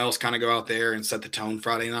 let someone else kind of go out there and set the tone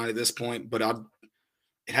Friday night at this point. But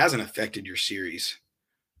it hasn't affected your series.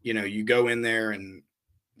 You go in there and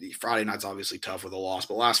the Friday night's obviously tough with a loss,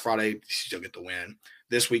 but last Friday you still get the win.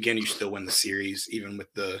 This weekend you still win the series, even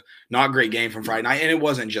with the not great game from Friday night. And it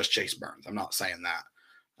wasn't just Chase Burns. I'm not saying that.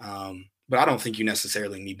 But I don't think you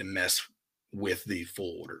necessarily need to mess with the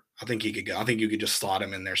full order. I think he could go. I think you could just slot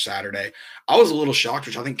him in there Saturday. I was a little shocked,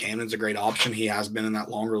 which I think Camden's a great option. He has been in that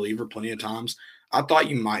long reliever plenty of times. I thought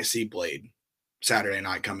you might see Blade Saturday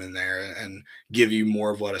night come in there and give you more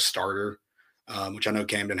of what a starter, which I know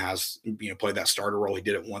Camden has, played that starter role. He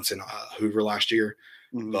did it once in Hoover last year,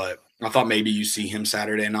 but I thought maybe you see him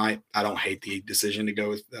Saturday night. I don't hate the decision to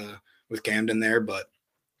go with Camden there, but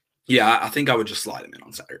yeah, I think I would just slide him in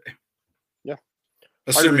on Saturday. Yeah.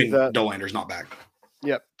 Assuming Dolander's not back.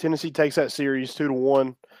 Yep. Tennessee takes that series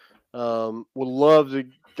 2-1. Would love to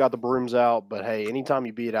got the brooms out, but hey, anytime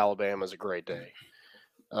you beat Alabama is a great day.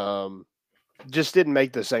 Just didn't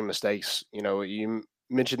make the same mistakes. You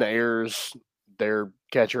mentioned the errors. Their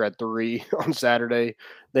catcher had 3 on Saturday.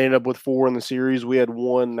 They ended up with 4 in the series. We had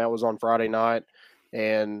 1 that was on Friday night,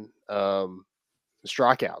 and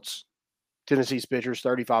strikeouts. Tennessee's pitchers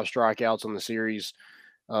 35 strikeouts on the series.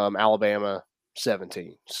 Alabama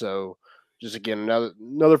 17. So just again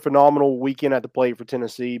another phenomenal weekend at the plate for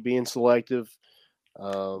Tennessee, being selective.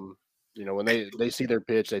 When they see their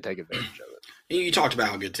pitch, they take advantage of it. You talked about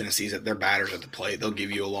how good Tennessee's at their batters at the plate. They'll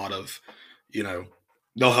give you a lot of,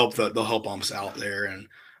 they'll help umps out there. And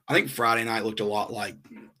I think Friday night looked a lot like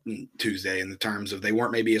Tuesday in the terms of they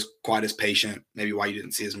weren't maybe quite as patient. Maybe why you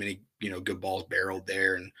didn't see as many good balls barreled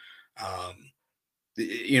there, and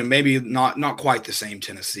maybe not quite the same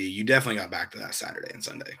Tennessee. You definitely got back to that Saturday and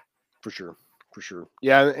Sunday. For sure.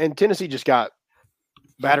 Yeah, and Tennessee just got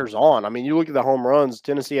batters on. I mean, you look at the home runs.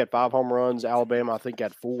 Tennessee had 5 home runs. Alabama, I think,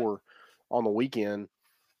 had 4 on the weekend.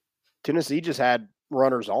 Tennessee just had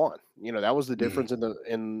runners on. That was the difference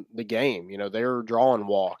in the game. They were drawing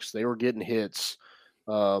walks. They were getting hits.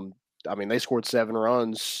 I mean, they scored 7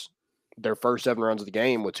 runs, their first 7 runs of the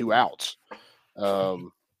game with 2 outs.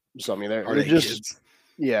 So I mean, they're just kids?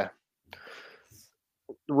 Yeah.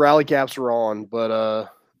 The rally caps are on, but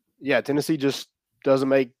yeah, Tennessee just doesn't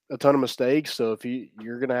make a ton of mistakes. So if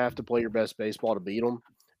you're gonna have to play your best baseball to beat them.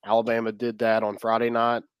 Alabama did that on Friday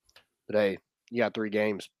night, but hey, you got 3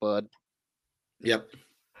 games, bud. Yep.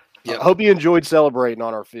 I hope you enjoyed celebrating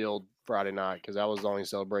on our field Friday night, because that was the only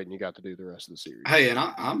celebrating you got to do the rest of the series. Hey, and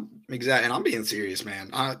I'm being serious, man.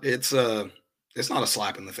 It's not a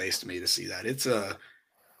slap in the face to me to see that. It's a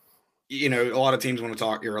lot of teams want to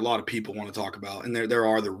talk, or a lot of people want to talk about, and there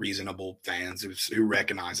are the reasonable fans who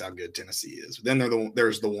recognize how good Tennessee is. Then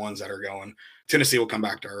there's the ones that are going, Tennessee will come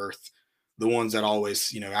back to earth. The ones that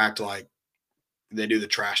always, act like they do the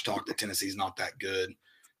trash talk that Tennessee's not that good,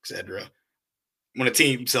 etc. When a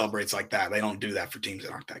team celebrates like that, they don't do that for teams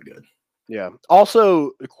that aren't that good. Yeah.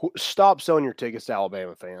 Also, stop selling your tickets to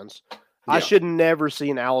Alabama fans. Yeah. I should never see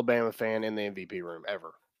an Alabama fan in the MVP room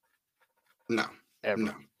ever. No. Ever.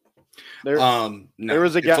 No. No. There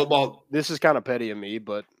was a guy. Football. This is kind of petty of me,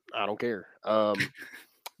 but I don't care.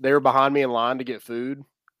 They were behind me in line to get food,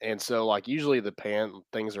 and so like usually the pan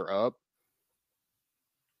things are up.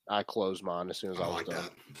 I closed mine as soon as I was done.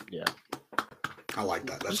 That. Yeah. I like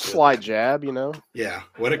that. That's just a slight jab, Yeah.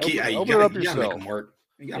 What a key. Open it up yourself. Make them work.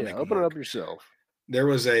 Open it up yourself. There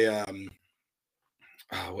was a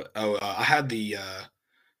I had the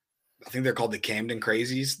I think they're called the Camden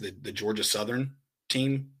Crazies, the Georgia Southern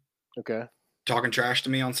team. Okay. Talking trash to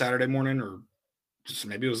me on Saturday morning, or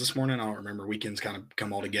maybe it was this morning. I don't remember. Weekends kind of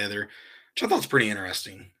come all together, which I thought was pretty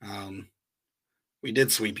interesting. We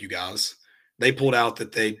did sweep you guys. They pulled out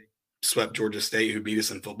that they swept Georgia State, who beat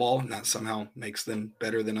us in football, and that somehow makes them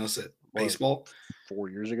better than us at baseball. 4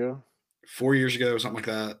 years ago? 4 years ago, something like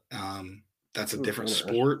that. That's a different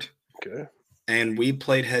sport. Okay. And we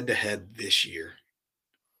played head-to-head this year.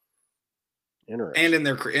 Interesting.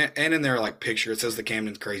 And in their like picture, it says the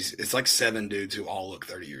Camden's Crazy. It's like 7 dudes who all look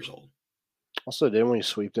 30 years old. Also, didn't we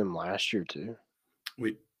sweep them last year too?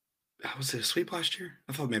 Was it a sweep last year?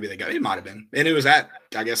 I thought maybe it might have been. And it was at,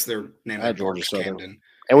 I guess their name at Georgia Camden.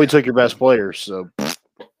 And we took your best players, so.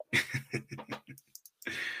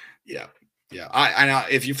 Yeah. I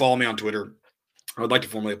if you follow me on Twitter, I would like to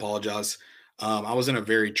formally apologize. I was in a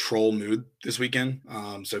very troll mood this weekend.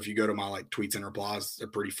 So if you go to my like tweets and replies, they're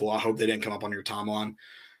pretty full. I hope they didn't come up on your timeline,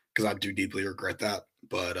 because I do deeply regret that.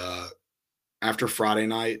 But after Friday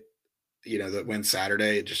night, that win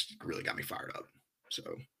Saturday, it just really got me fired up. So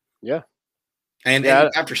yeah. And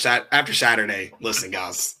after Saturday, listen,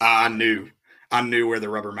 guys, I knew where the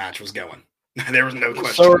rubber match was going. There was no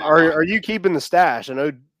question. So are you keeping the stash? I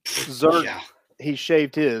know Zerk, he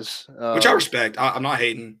shaved his. Which I respect. I'm not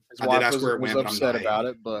hating. I did ask where it went, but I'm not about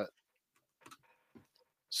it. But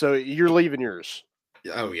so you're leaving yours?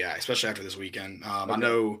 Oh yeah, especially after this weekend. Okay. I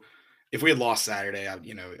know if we had lost Saturday, I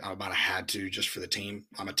might have had to, just for the team.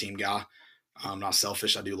 I'm a team guy. I'm not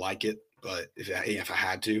selfish. I do like it, but if I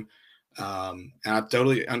had to, and I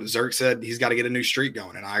totally. Zerk said he's got to get a new streak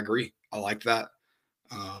going, and I agree. I like that.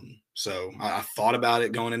 So I thought about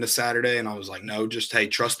it going into Saturday, and I was like, no, just, hey,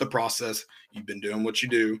 trust the process. You've been doing what you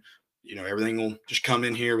do. Everything will just come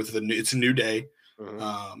in here with it's a new day.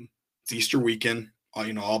 Mm-hmm. It's Easter weekend,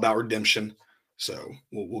 all about redemption. So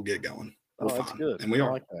we'll get going. We're fine. Good. And we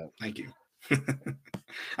are. Like that. Thank you.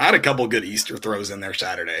 I had a couple good Easter throws in there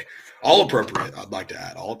Saturday. All appropriate. I'd like to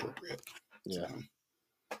add all appropriate. Yeah.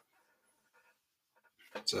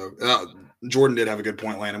 So Jordan did have a good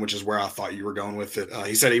point, Landon, which is where I thought you were going with it.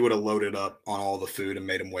 He said he would have loaded up on all the food and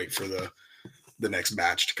made him wait for the next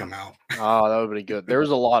batch to come out. Oh, that would be good. There was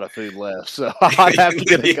a lot of food left, so I'd have to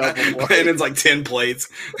get a couple more. And it's like 10 plates.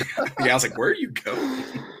 Yeah, I was like, where are you going?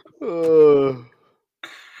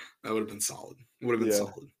 That would have been solid.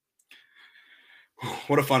 Solid.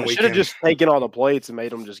 What a fun weekend. Should have just taken all the plates and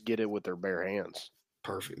made them just get it with their bare hands.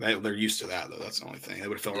 Perfect. They're used to that, though. That's the only thing. They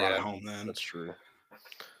would have felt right at home then. That's true.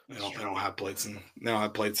 They don't have plates and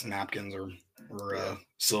napkins or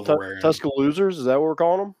silverware. Tuscaloosers, is that what we're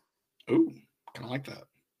calling them? Ooh, kind of like that.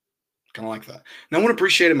 Now I want to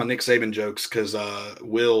appreciate my Nick Saban jokes, because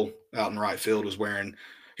Will out in right field was wearing.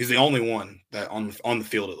 He's the only one that on the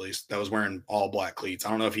field, at least, that was wearing all black cleats. I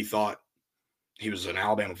don't know if he thought he was an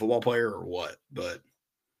Alabama football player or what, but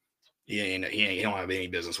he don't have any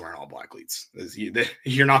business wearing all black cleats.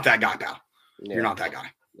 You're not that guy, pal. Yeah. You're not that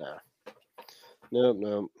guy. Nah.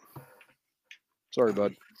 Nope. Sorry,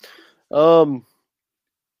 bud.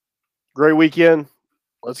 Great weekend.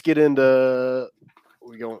 Let's get into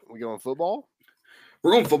we going football?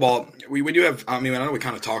 We're going football. We do have, I know we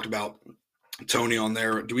kind of talked about Tony on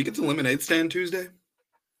there. Do we get the lemonade stand Tuesday?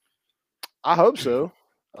 I hope so.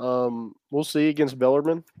 We'll see against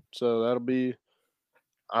Bellarmine. So that'll be.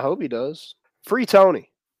 I hope he does. Free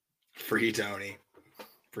Tony. Free Tony.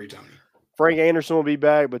 Frank Anderson will be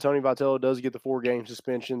back, but Tony Vitello does get the 4-game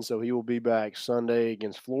suspension, so he will be back Sunday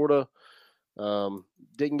against Florida.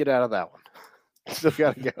 Didn't get out of that one. Still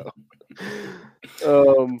got to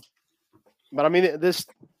go. But I mean,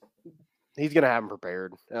 he's going to have him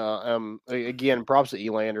prepared. Again, props to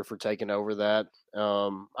Elander for taking over that. I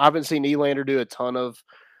haven't seen Elander do a ton of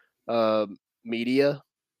media,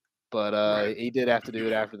 but he did have to do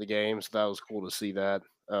it after the game, so that was cool to see that.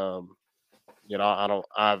 I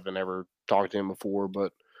haven't ever talked to him before,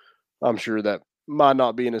 but I'm sure that might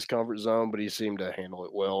not be in his comfort zone, but he seemed to handle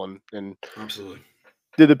it well and absolutely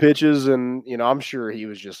did the pitches. And, I'm sure he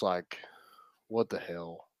was just like, what the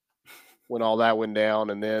hell when all that went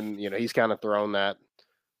down. And then, he's kind of thrown that,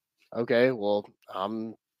 okay, well,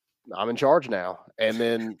 I'm in charge now. And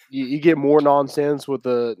then you get more nonsense with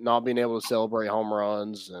the not being able to celebrate home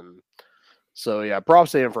runs. And so, yeah,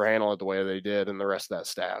 props to him for handling it the way they did and the rest of that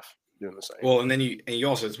staff doing the same. Well, and then you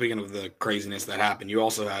also, speaking of the craziness that happened, you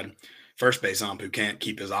also had first base ump who can't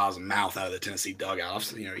keep his eyes and mouth out of the Tennessee dugout.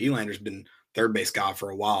 Elander's been third base guy for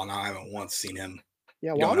a while now. I haven't once seen him.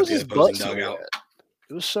 Yeah, why was his butt dugout?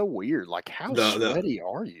 It was so weird. Like, how sweaty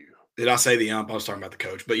are you? Did I say the ump? I was talking about the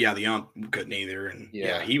coach, but yeah, the ump couldn't either. And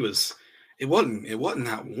he was. It wasn't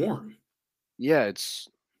that warm. Yeah, it's.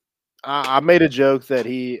 I made a joke that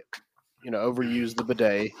he, overused the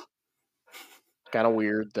bidet. Kind of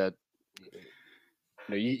weird that.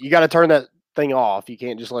 You got to turn that thing off. You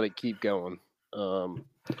can't just let it keep going. But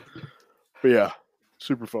yeah,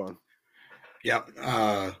 super fun. Yep.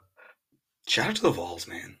 Shout out to the Vols,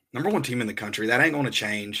 man. Number 1 team in the country. That ain't going to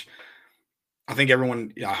change. I think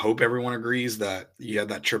I hope everyone agrees that you had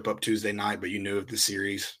that trip up Tuesday night, but you knew if the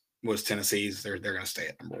series was Tennessee's, they're going to stay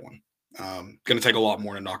at number 1. Going to take a lot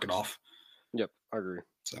more to knock it off. Yep, I agree.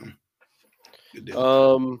 So, good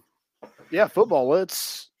deal. Yeah, football.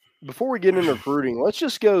 Before we get into recruiting, let's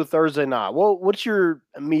just go Thursday night. Well, what's your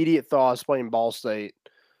immediate thoughts playing Ball State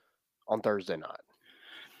on Thursday night?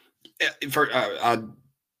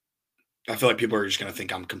 I feel like people are just going to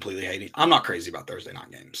think I'm completely hating. I'm not crazy about Thursday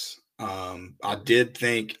night games. I did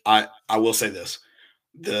think I will say this: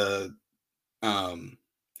 the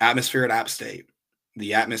atmosphere at App State,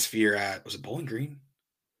 the atmosphere at was it Bowling Green?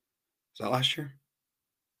 Was that last year?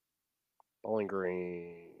 Bowling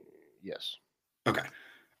Green, yes. Okay,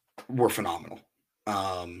 were phenomenal.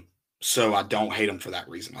 So I don't hate them for that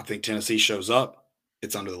reason. I think Tennessee shows up.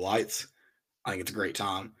 It's under the lights. I think it's a great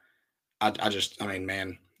time. I mean,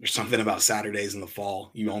 man, there's something about Saturdays in the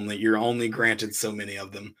fall. You're only granted so many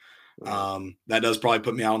of them. That does probably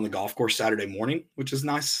put me out on the golf course Saturday morning, which is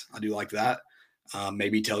nice. I do like that.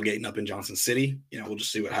 Maybe tailgating up in Johnson City. We'll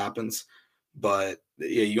just see what happens. But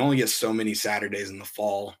yeah, you only get so many Saturdays in the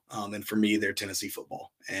fall. And for me, they're Tennessee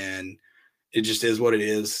football, and it just is what it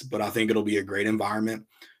is. But I think it'll be a great environment.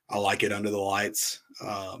 I like it under the lights.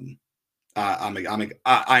 I'm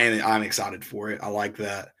excited for it. I like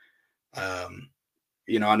that. I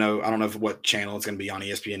don't know what channel it's going to be on,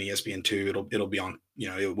 ESPN2. It'll be on,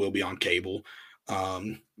 it will be on cable,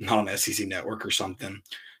 not on SEC Network or something.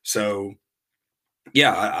 So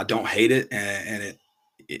yeah, I don't hate it. And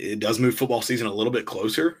it does move football season a little bit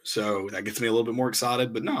closer. So that gets me a little bit more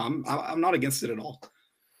excited, but no, I'm not against it at all.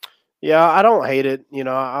 Yeah, I don't hate it.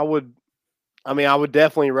 I would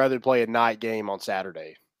definitely rather play a night game on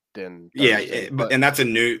Saturday than Thursday, and that's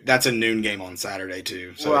a noon game on Saturday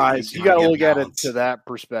too. So right, you got to look at it to that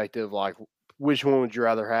perspective, like which one would you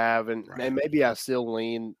rather have, and maybe I still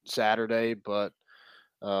lean Saturday, but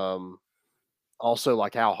also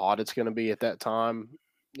like how hot it's going to be at that time.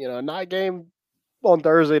 A night game on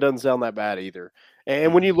Thursday doesn't sound that bad either.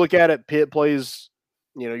 And when you look at it, Pitt plays,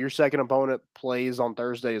 your second opponent plays on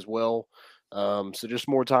Thursday as well. So just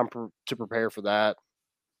more time to prepare for that.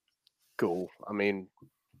 Cool. I mean,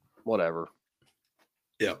 whatever.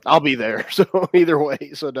 Yeah. I'll be there. So either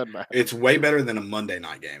way, so it doesn't matter. It's way better than a Monday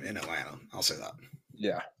night game in Atlanta. I'll say that.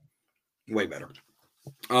 Yeah. Way better.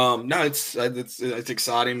 No, it's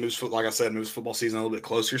exciting. Like I said, moves football season a little bit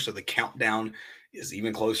closer. So the countdown is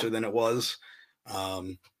even closer than it was.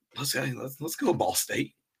 Let's go Ball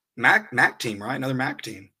State. MAC team, right? Another MAC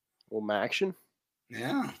team. Well, MACtion.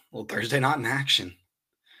 Yeah. Well, Thursday night in action.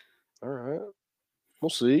 All right. We'll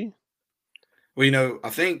see. Well, I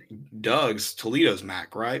think Toledo's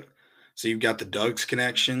MAC, right? So you've got the Doug's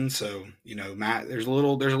connection. So, MAC, there's a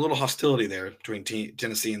little hostility there between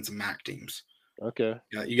Tennessee and some MAC teams. Okay.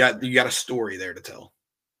 You got a story there to tell.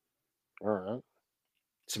 All right.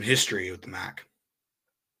 Some history with the MAC.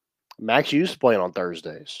 MAC's used to playing on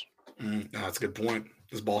Thursdays. That's a good point.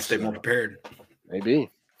 Does Ball State more prepared? Maybe.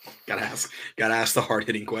 Gotta ask the hard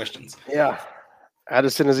hitting questions. Yeah. How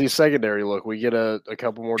does Tennessee's secondary look? We get a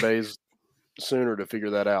couple more days sooner to figure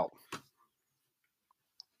that out.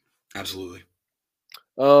 Absolutely.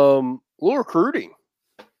 Little recruiting.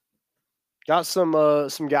 Got some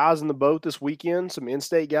guys in the boat this weekend, some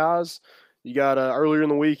in-state guys. You got earlier in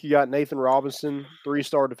the week, you got Nathan Robinson,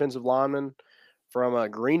 3-star defensive lineman from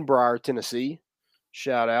Greenbrier, Tennessee.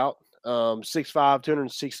 Shout out. 6'5",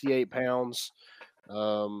 268 pounds.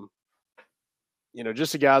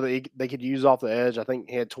 Just a guy that they could use off the edge. I think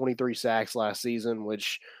he had 23 sacks last season,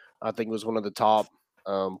 which I think was one of the top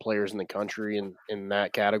players in the country in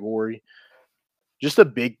that category. Just a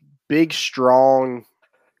big, strong,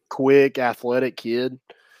 quick, athletic kid.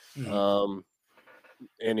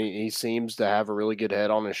 And he seems to have a really good head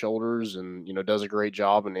on his shoulders and, does a great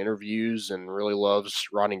job in interviews and really loves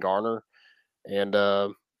Rodney Garner. And, they're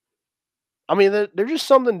just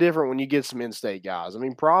something different when you get some in-state guys. I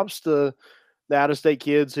mean, props to the out-of-state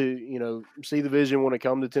kids who, see the vision when it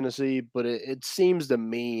comes to Tennessee, but it seems to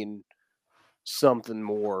mean something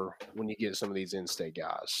more when you get some of these in-state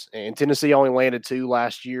guys. And Tennessee only landed 2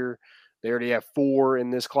 last year. They already have 4 in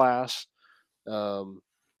this class.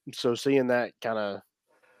 So seeing that kind of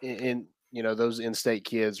those in-state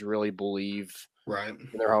kids really believe in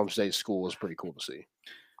their home state school is pretty cool to see.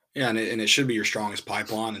 Yeah, and it should be your strongest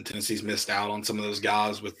pipeline. And Tennessee's missed out on some of those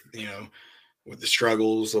guys with the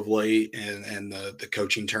struggles of late and the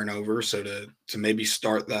coaching turnover. So to maybe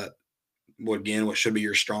start that, what should be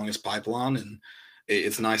your strongest pipeline, and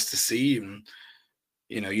it's nice to see. And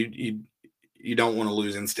you don't want to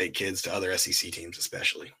lose in-state kids to other SEC teams,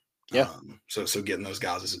 especially. Yeah. So getting those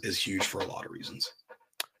guys is huge for a lot of reasons.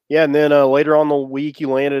 Yeah, and then later on the week, you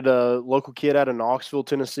landed a local kid out of Knoxville,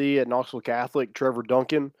 Tennessee, at Knoxville Catholic, Trevor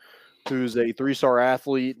Duncan, who's a 3-star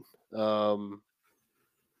athlete, 6'5.5",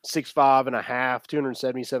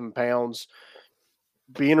 277 pounds.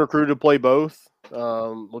 Being recruited to play both.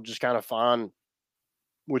 We'll just kind of find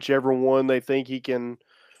whichever one they think he can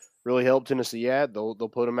really help Tennessee at. They'll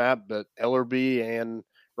put him at. But Ellerby and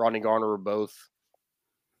Rodney Garner are both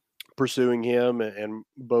pursuing him and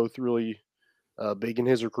both really big in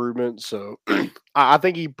his recruitment. So I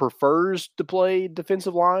think he prefers to play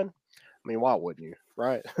defensive line. I mean, why wouldn't you?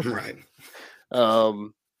 Right. Right. Be a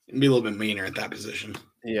little bit meaner at that position.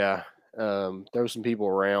 Yeah. There were some people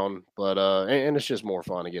around, but and it's just more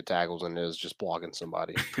fun to get tackles than it is just blocking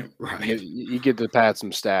somebody. Right. You get to pad some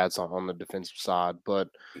stats on the defensive side, but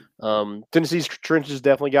Tennessee's trenches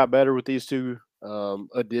definitely got better with these 2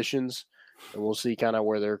 additions, and we'll see kind of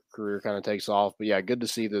where their career kind of takes off. But yeah, good to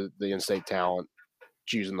see the in-state talent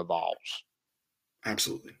choosing the Vols.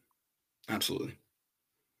 Absolutely. That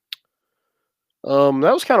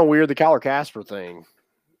was kind of weird, the Kyler Casper thing,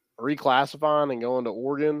 reclassifying and going to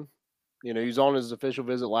Oregon. He was on his official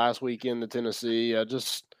visit last weekend to Tennessee. I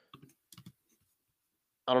don't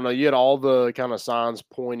know. You had all the kind of signs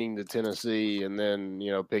pointing to Tennessee, and then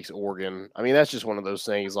picks Oregon. I mean, that's just one of those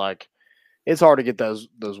things. Like, it's hard to get those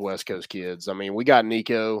West Coast kids. I mean, we got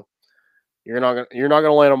Nico. You're not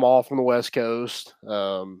gonna let him off from the West Coast.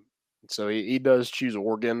 So he does choose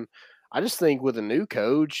Oregon. I just think with a new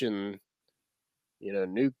coach and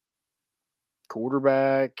new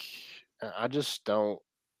quarterback, I just don't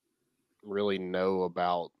really know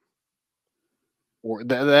about, or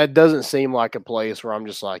that doesn't seem like a place where I'm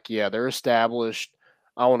just like, yeah, they're established,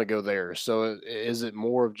 I want to go there. So is it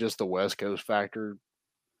more of just the West Coast factor?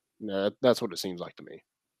 No, that's what it seems like to me.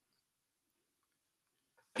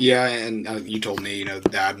 Yeah, and you told me,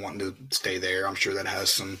 Dad wanting to stay there. I'm sure that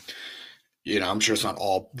has some, I'm sure it's not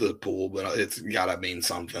all the pool, but it's got to mean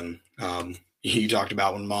something. You talked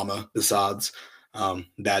about when Mama decides.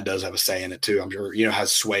 Dad does have a say in it too. I'm sure,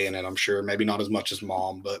 has sway in it. I'm sure maybe not as much as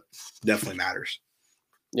Mom, but definitely matters.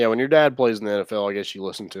 Yeah, when your dad plays in the NFL, I guess you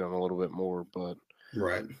listen to him a little bit more. But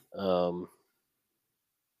right.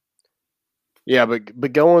 Yeah,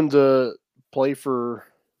 but going to play for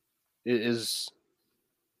is.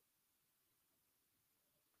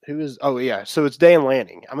 Who is? Oh, yeah. So it's Dan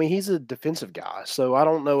Lanning. I mean, he's a defensive guy. So I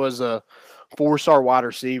don't know, as a 4-star wide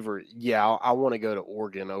receiver, yeah, I want to go to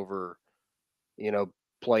Oregon over,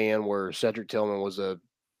 playing where Cedric Tillman was a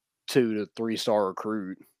 2 to 3-star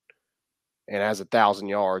recruit and has 1,000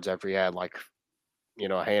 yards after he had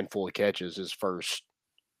a handful of catches his first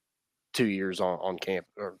 2 years on camp,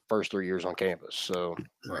 or first 3 years on campus. So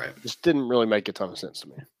right, just didn't really make a ton of sense to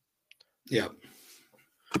me. Yeah.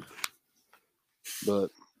 But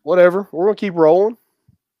whatever, we're gonna keep rolling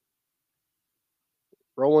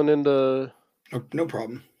into no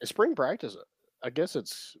problem. spring practice. I guess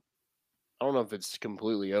it's I don't know if it's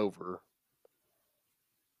completely over.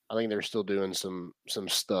 I think they're still doing some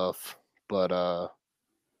stuff, but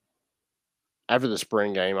after the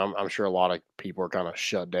spring game, I'm sure a lot of people are kind of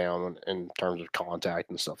shut down in terms of contact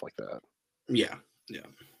and stuff like that. Yeah,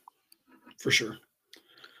 for sure.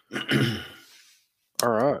 All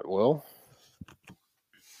right, well,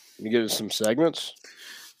 you get some segments.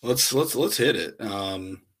 Let's hit it.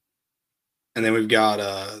 And then we've got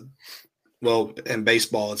in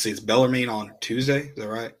baseball, let's see, it's Bellarmine on Tuesday. Is that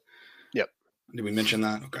right? Yep. Did we mention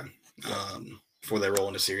that? Okay. Before they roll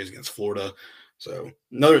into series against Florida. So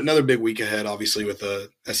another big week ahead, obviously, with the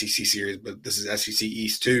SEC series, but this is SEC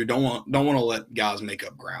East too. Don't want to let guys make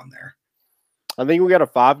up ground there. I think we got a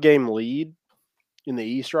 5-game lead in the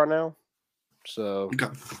East right now. So okay.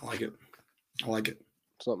 I like it.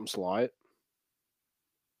 Something slight.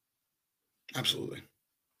 Absolutely.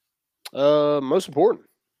 Most important.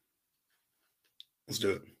 Let's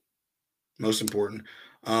do it. Most important.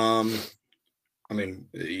 I mean,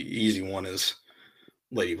 the easy one is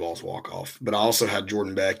Lady Vols walk off, but I also had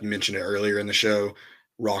Jordan Beck. You mentioned it earlier in the show,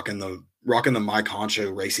 rocking the Mike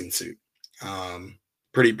Honcho racing suit.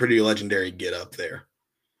 Pretty legendary get up there.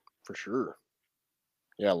 For sure.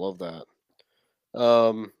 Yeah, I love that.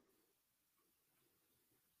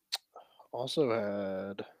 Also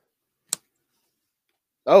had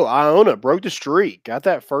Iona broke the streak. Got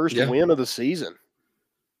that first win of the season.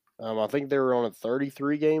 I think they were on a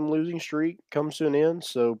 33-game losing streak. Comes to an end,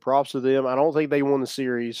 so props to them. I don't think they won the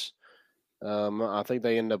series. I think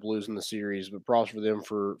they ended up losing the series, but props for them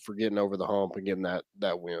for getting over the hump and getting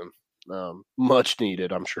that win. Much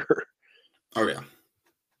needed, I'm sure. Oh yeah.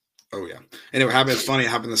 And it happened. It's funny. It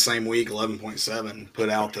happened the same week. 11.7 put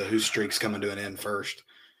out the whose streak's coming to an end first.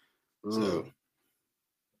 So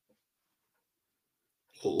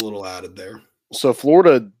a little added there. So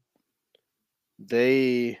Florida,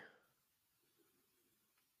 they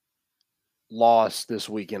lost this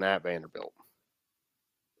weekend at Vanderbilt.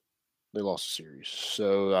 They lost a series.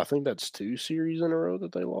 So I think that's 2 series in a row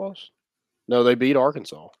that they lost. No, they beat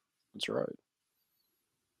Arkansas. That's right.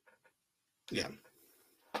 Yeah.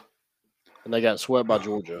 And they got swept by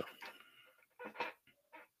Georgia.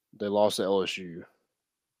 They lost to LSU.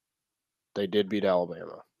 They did beat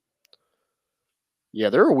Alabama. Yeah,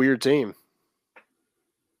 they're a weird team.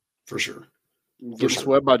 For sure. Getting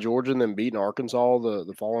swept by Georgia and then beating Arkansas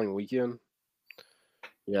the following weekend.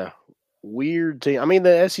 Yeah. Weird team. I mean,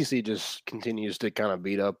 the SEC just continues to kind of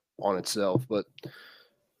beat up on itself, but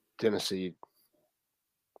Tennessee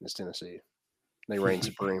is Tennessee. They reign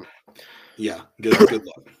supreme. Yeah. Good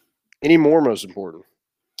luck. Any more most important?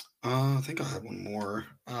 I think I have one more.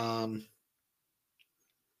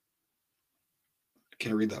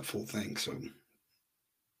 Can't read that full thing, so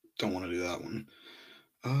don't want to do that one.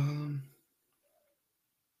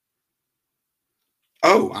 I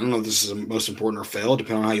don't know if this is most important or fail,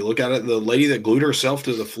 depending on how you look at it. The lady that glued herself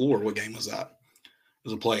to the floor, what game was that? It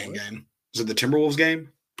was a play-in game. Was it the Timberwolves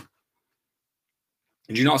game?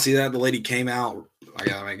 Did you not see that? The lady came out,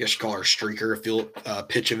 I guess you call her a streaker,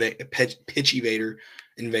 pitch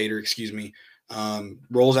invader, excuse me,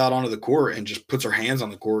 rolls out onto the court and just puts her hands on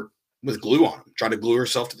the court with glue on them, tried to glue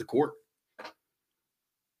herself to the court. I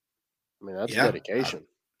mean, that's dedication.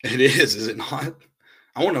 It is it not?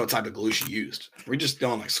 I want to know what type of glue she used. Are we just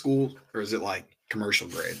doing like school, or is it like commercial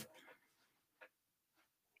grade?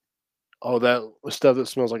 Oh, that stuff that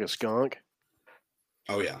smells like a skunk?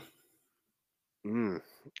 Oh, yeah. Or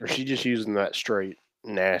she just using that straight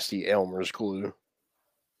nasty Elmer's glue?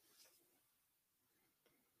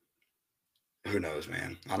 Who knows,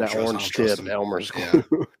 man? That orange tip Elmer's glue.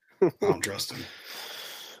 Yeah. I don't trust him.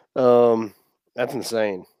 That's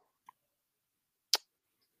insane.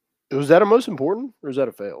 Was that a most important or is that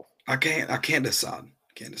a fail? I can't decide.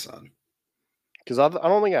 Because I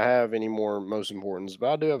don't think I have any more most importance,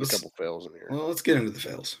 but I do have a couple fails in here. Well, let's get into the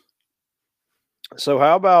fails. So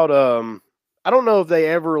how about I don't know if they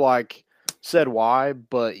ever said why,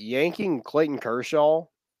 but yanking Clayton Kershaw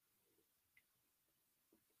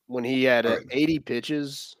when he had 80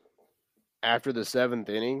 pitches after the 7th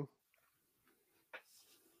inning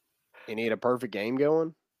and he had a perfect game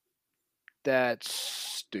going, that's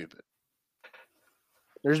stupid.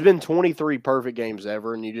 There's been 23 perfect games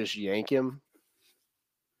ever, and you just yank him.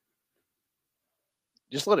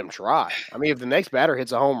 Just let him try. I mean, if the next batter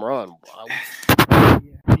hits a home run,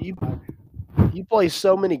 you play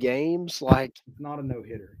so many games. It's not a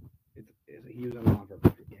no-hitter. He was only on for a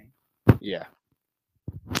perfect game. Yeah.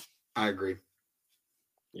 I agree.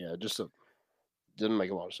 Yeah, didn't make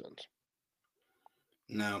a lot of sense.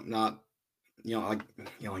 No, not. You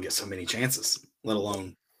only get so many chances, let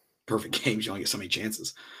alone perfect games. You only get so many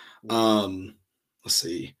chances. Let's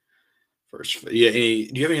see. First, yeah. Do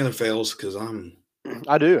you have any other fails? Because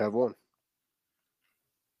I do have one.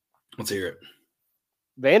 Let's hear it.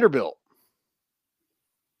 Vanderbilt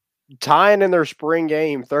tying in their spring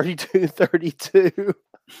game 32-32.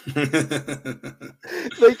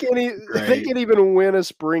 They can't even win a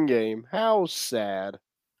spring game. How sad.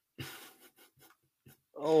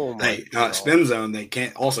 Oh my God. Spin zone, they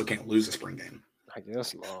can't lose a spring game. I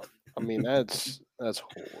guess not. I mean, that's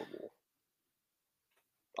horrible.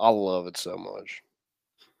 I love it so much.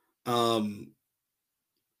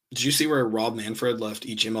 Did you see where Rob Manfred left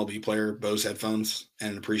each MLB player Bose headphones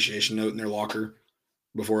and an appreciation note in their locker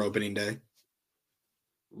before opening day?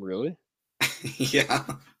 Really? Yeah.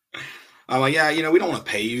 I'm like, yeah, we don't want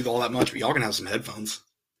to pay you all that much, but y'all can have some headphones,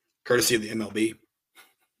 courtesy of the MLB.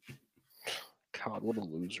 God, what a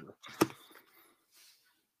loser.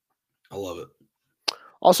 I love it.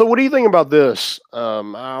 Also, what do you think about this?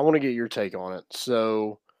 I want to get your take on it.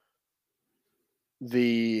 So,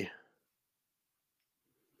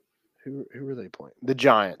 who are they playing? The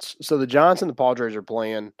Giants. So the Giants and the Padres are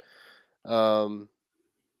playing.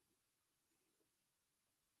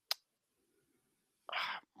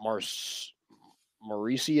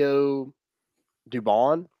 Mauricio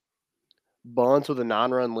Dubon bunts with a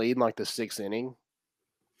 9-run lead in like the 6th inning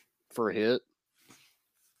for a hit.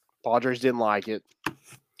 Padres didn't like it,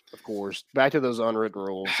 of course. Back to those unwritten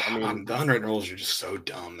rules. I mean, the unwritten rules are just so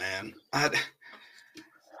dumb, man. I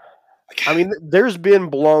mean, there's been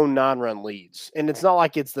blown 9-run leads, and it's not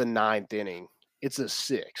like it's the 9th inning. It's the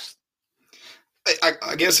 6th.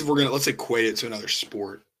 I guess if let's equate it to another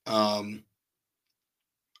sport, are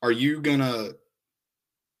you going to,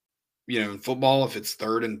 in football, if it's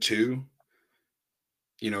 3rd and 2,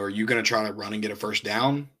 are you going to try to run and get a first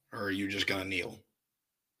down, or are you just going to kneel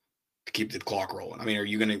to keep the clock rolling? I mean, are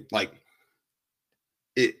you going to,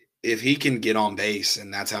 if he can get on base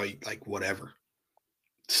and that's how he, whatever,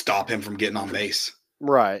 stop him from getting on base.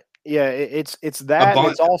 Right. Yeah, it's that.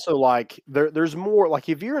 It's also there's more,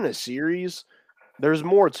 if you're in a series, there's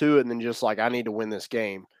more to it than just I need to win this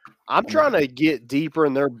game. I'm trying to get deeper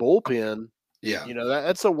in their bullpen. Yeah.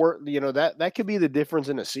 That's a word, that could be the difference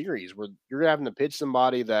in a series where you're having to pitch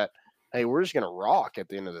somebody that, hey, we're just going to rock at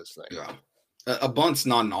the end of this thing. Yeah. A bunt's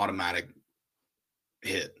not an automatic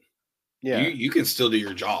hit. Yeah. You can still do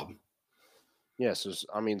your job. Yes,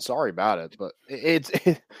 sorry about it, but it's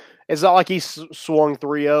not like he swung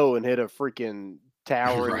 3-0 and hit a freaking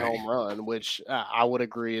towering home run, which I would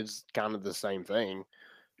agree is kind of the same thing.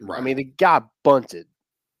 Right. I mean, the guy bunted.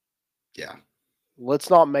 Yeah. Let's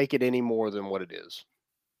not make it any more than what it is.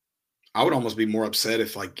 I would almost be more upset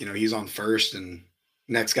if, he's on first and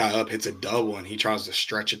next guy up hits a double and he tries to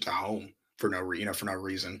stretch it to home for no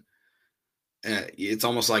reason. It's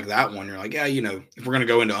almost like that one. You're like, yeah, if we're going to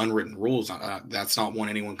go into unwritten rules, that's not one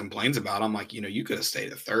anyone complains about. I'm like, you could have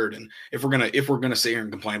stayed at 3rd. And if we're going to sit here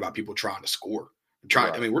and complain about people trying to score,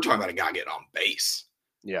 I mean, we're talking about a guy getting on base.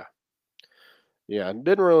 Yeah. Yeah. It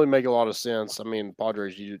didn't really make a lot of sense. I mean,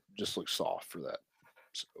 Padres, you just look soft for that.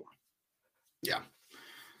 So, yeah.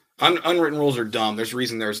 Unwritten rules are dumb. There's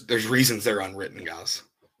reasons they're unwritten, guys.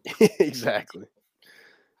 Exactly.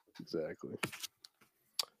 That's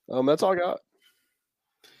all I got.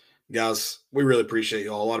 Guys, we really appreciate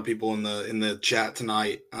y'all. A lot of people in the chat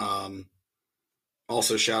tonight.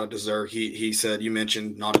 Also, shout out to Zerk. He said you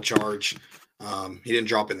mentioned not a charge. He didn't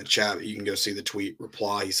drop in the chat, but you can go see the tweet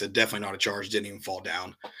reply. He said definitely not a charge. Didn't even fall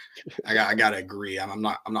down. I gotta agree. I'm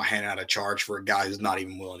not handing out a charge for a guy who's not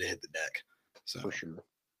even willing to hit the deck. So for sure,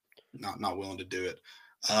 not willing to do it.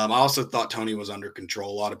 I also thought Tony was under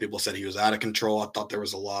control. A lot of people said he was out of control. I thought there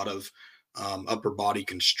was a lot of upper body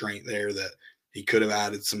constraint there that he could have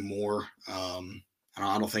added some more. I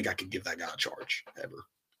don't think I could give that guy a charge ever.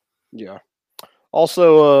 Yeah.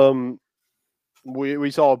 Also,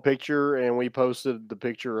 we saw a picture and we posted the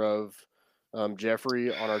picture of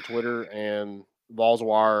Jeffrey on our Twitter, and Vols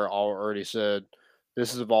Wire already said,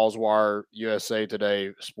 this is a Vols Wire USA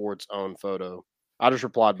Today Sports own photo. I just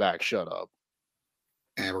replied back, shut up.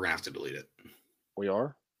 And we're going to have to delete it. We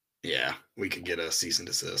are? Yeah, we could get a cease and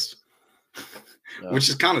desist. No. Which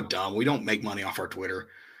is kind of dumb. We don't make money off our Twitter.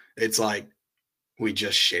 It's like we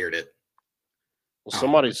just shared it. Well,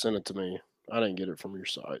 somebody sent it to me. I didn't get it from your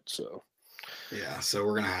site, so. Yeah, so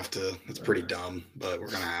we're going to have to. It's pretty dumb, but we're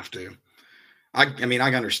going to have to. I mean,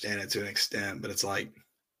 I understand it to an extent, but it's like,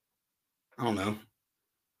 I don't know.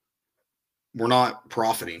 We're not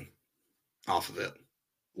profiting off of it.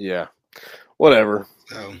 Yeah. Whatever.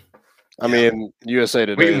 So, I mean, USA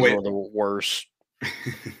Today is one of the worst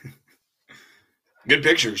Good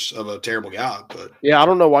pictures of a terrible guy, but yeah, I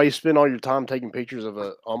don't know why you spend all your time taking pictures of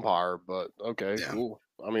an umpire, but okay, yeah. cool.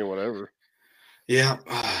 I mean, whatever. Yeah,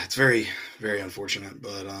 it's very, very unfortunate,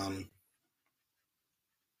 but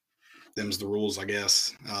them's the rules, I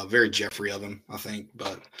guess. Very Jeffrey of him, I think.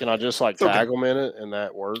 But can I just tag them in it and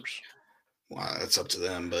that works? Well, it's up to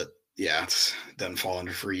them, but yeah, it doesn't fall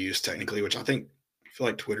under free use technically, which I feel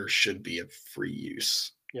like Twitter should be a free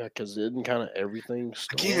use. Yeah, because isn't kind of everything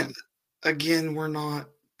Again, we're not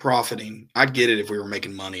profiting. I'd get it if we were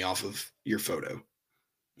making money off of your photo.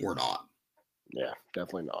 We're not. Yeah,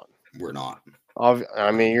 definitely not. We're not.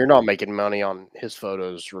 I mean, you're not making money on his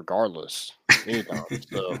photos regardless. Anytime,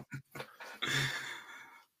 so.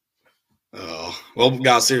 Oh, well,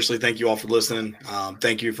 guys, seriously, thank you all for listening.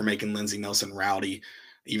 Thank you for making Lindsey Nelson rowdy,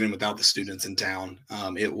 even without the students in town.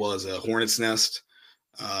 It was a hornet's nest.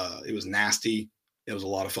 It was nasty. It was a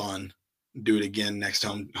lot of fun. Do it again next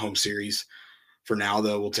home series. For now,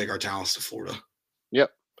 though, we'll take our talents to Florida. Yep.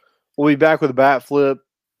 We'll be back with a bat flip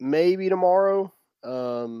maybe tomorrow,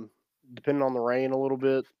 depending on the rain a little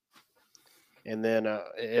bit. And then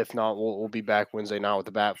if not, we'll be back Wednesday night with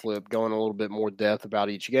the bat flip, going a little bit more depth about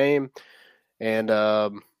each game. And, yeah,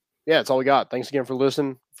 that's all we got. Thanks again for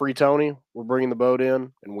listening. Free Tony. We're bringing the boat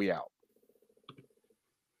in, and we out.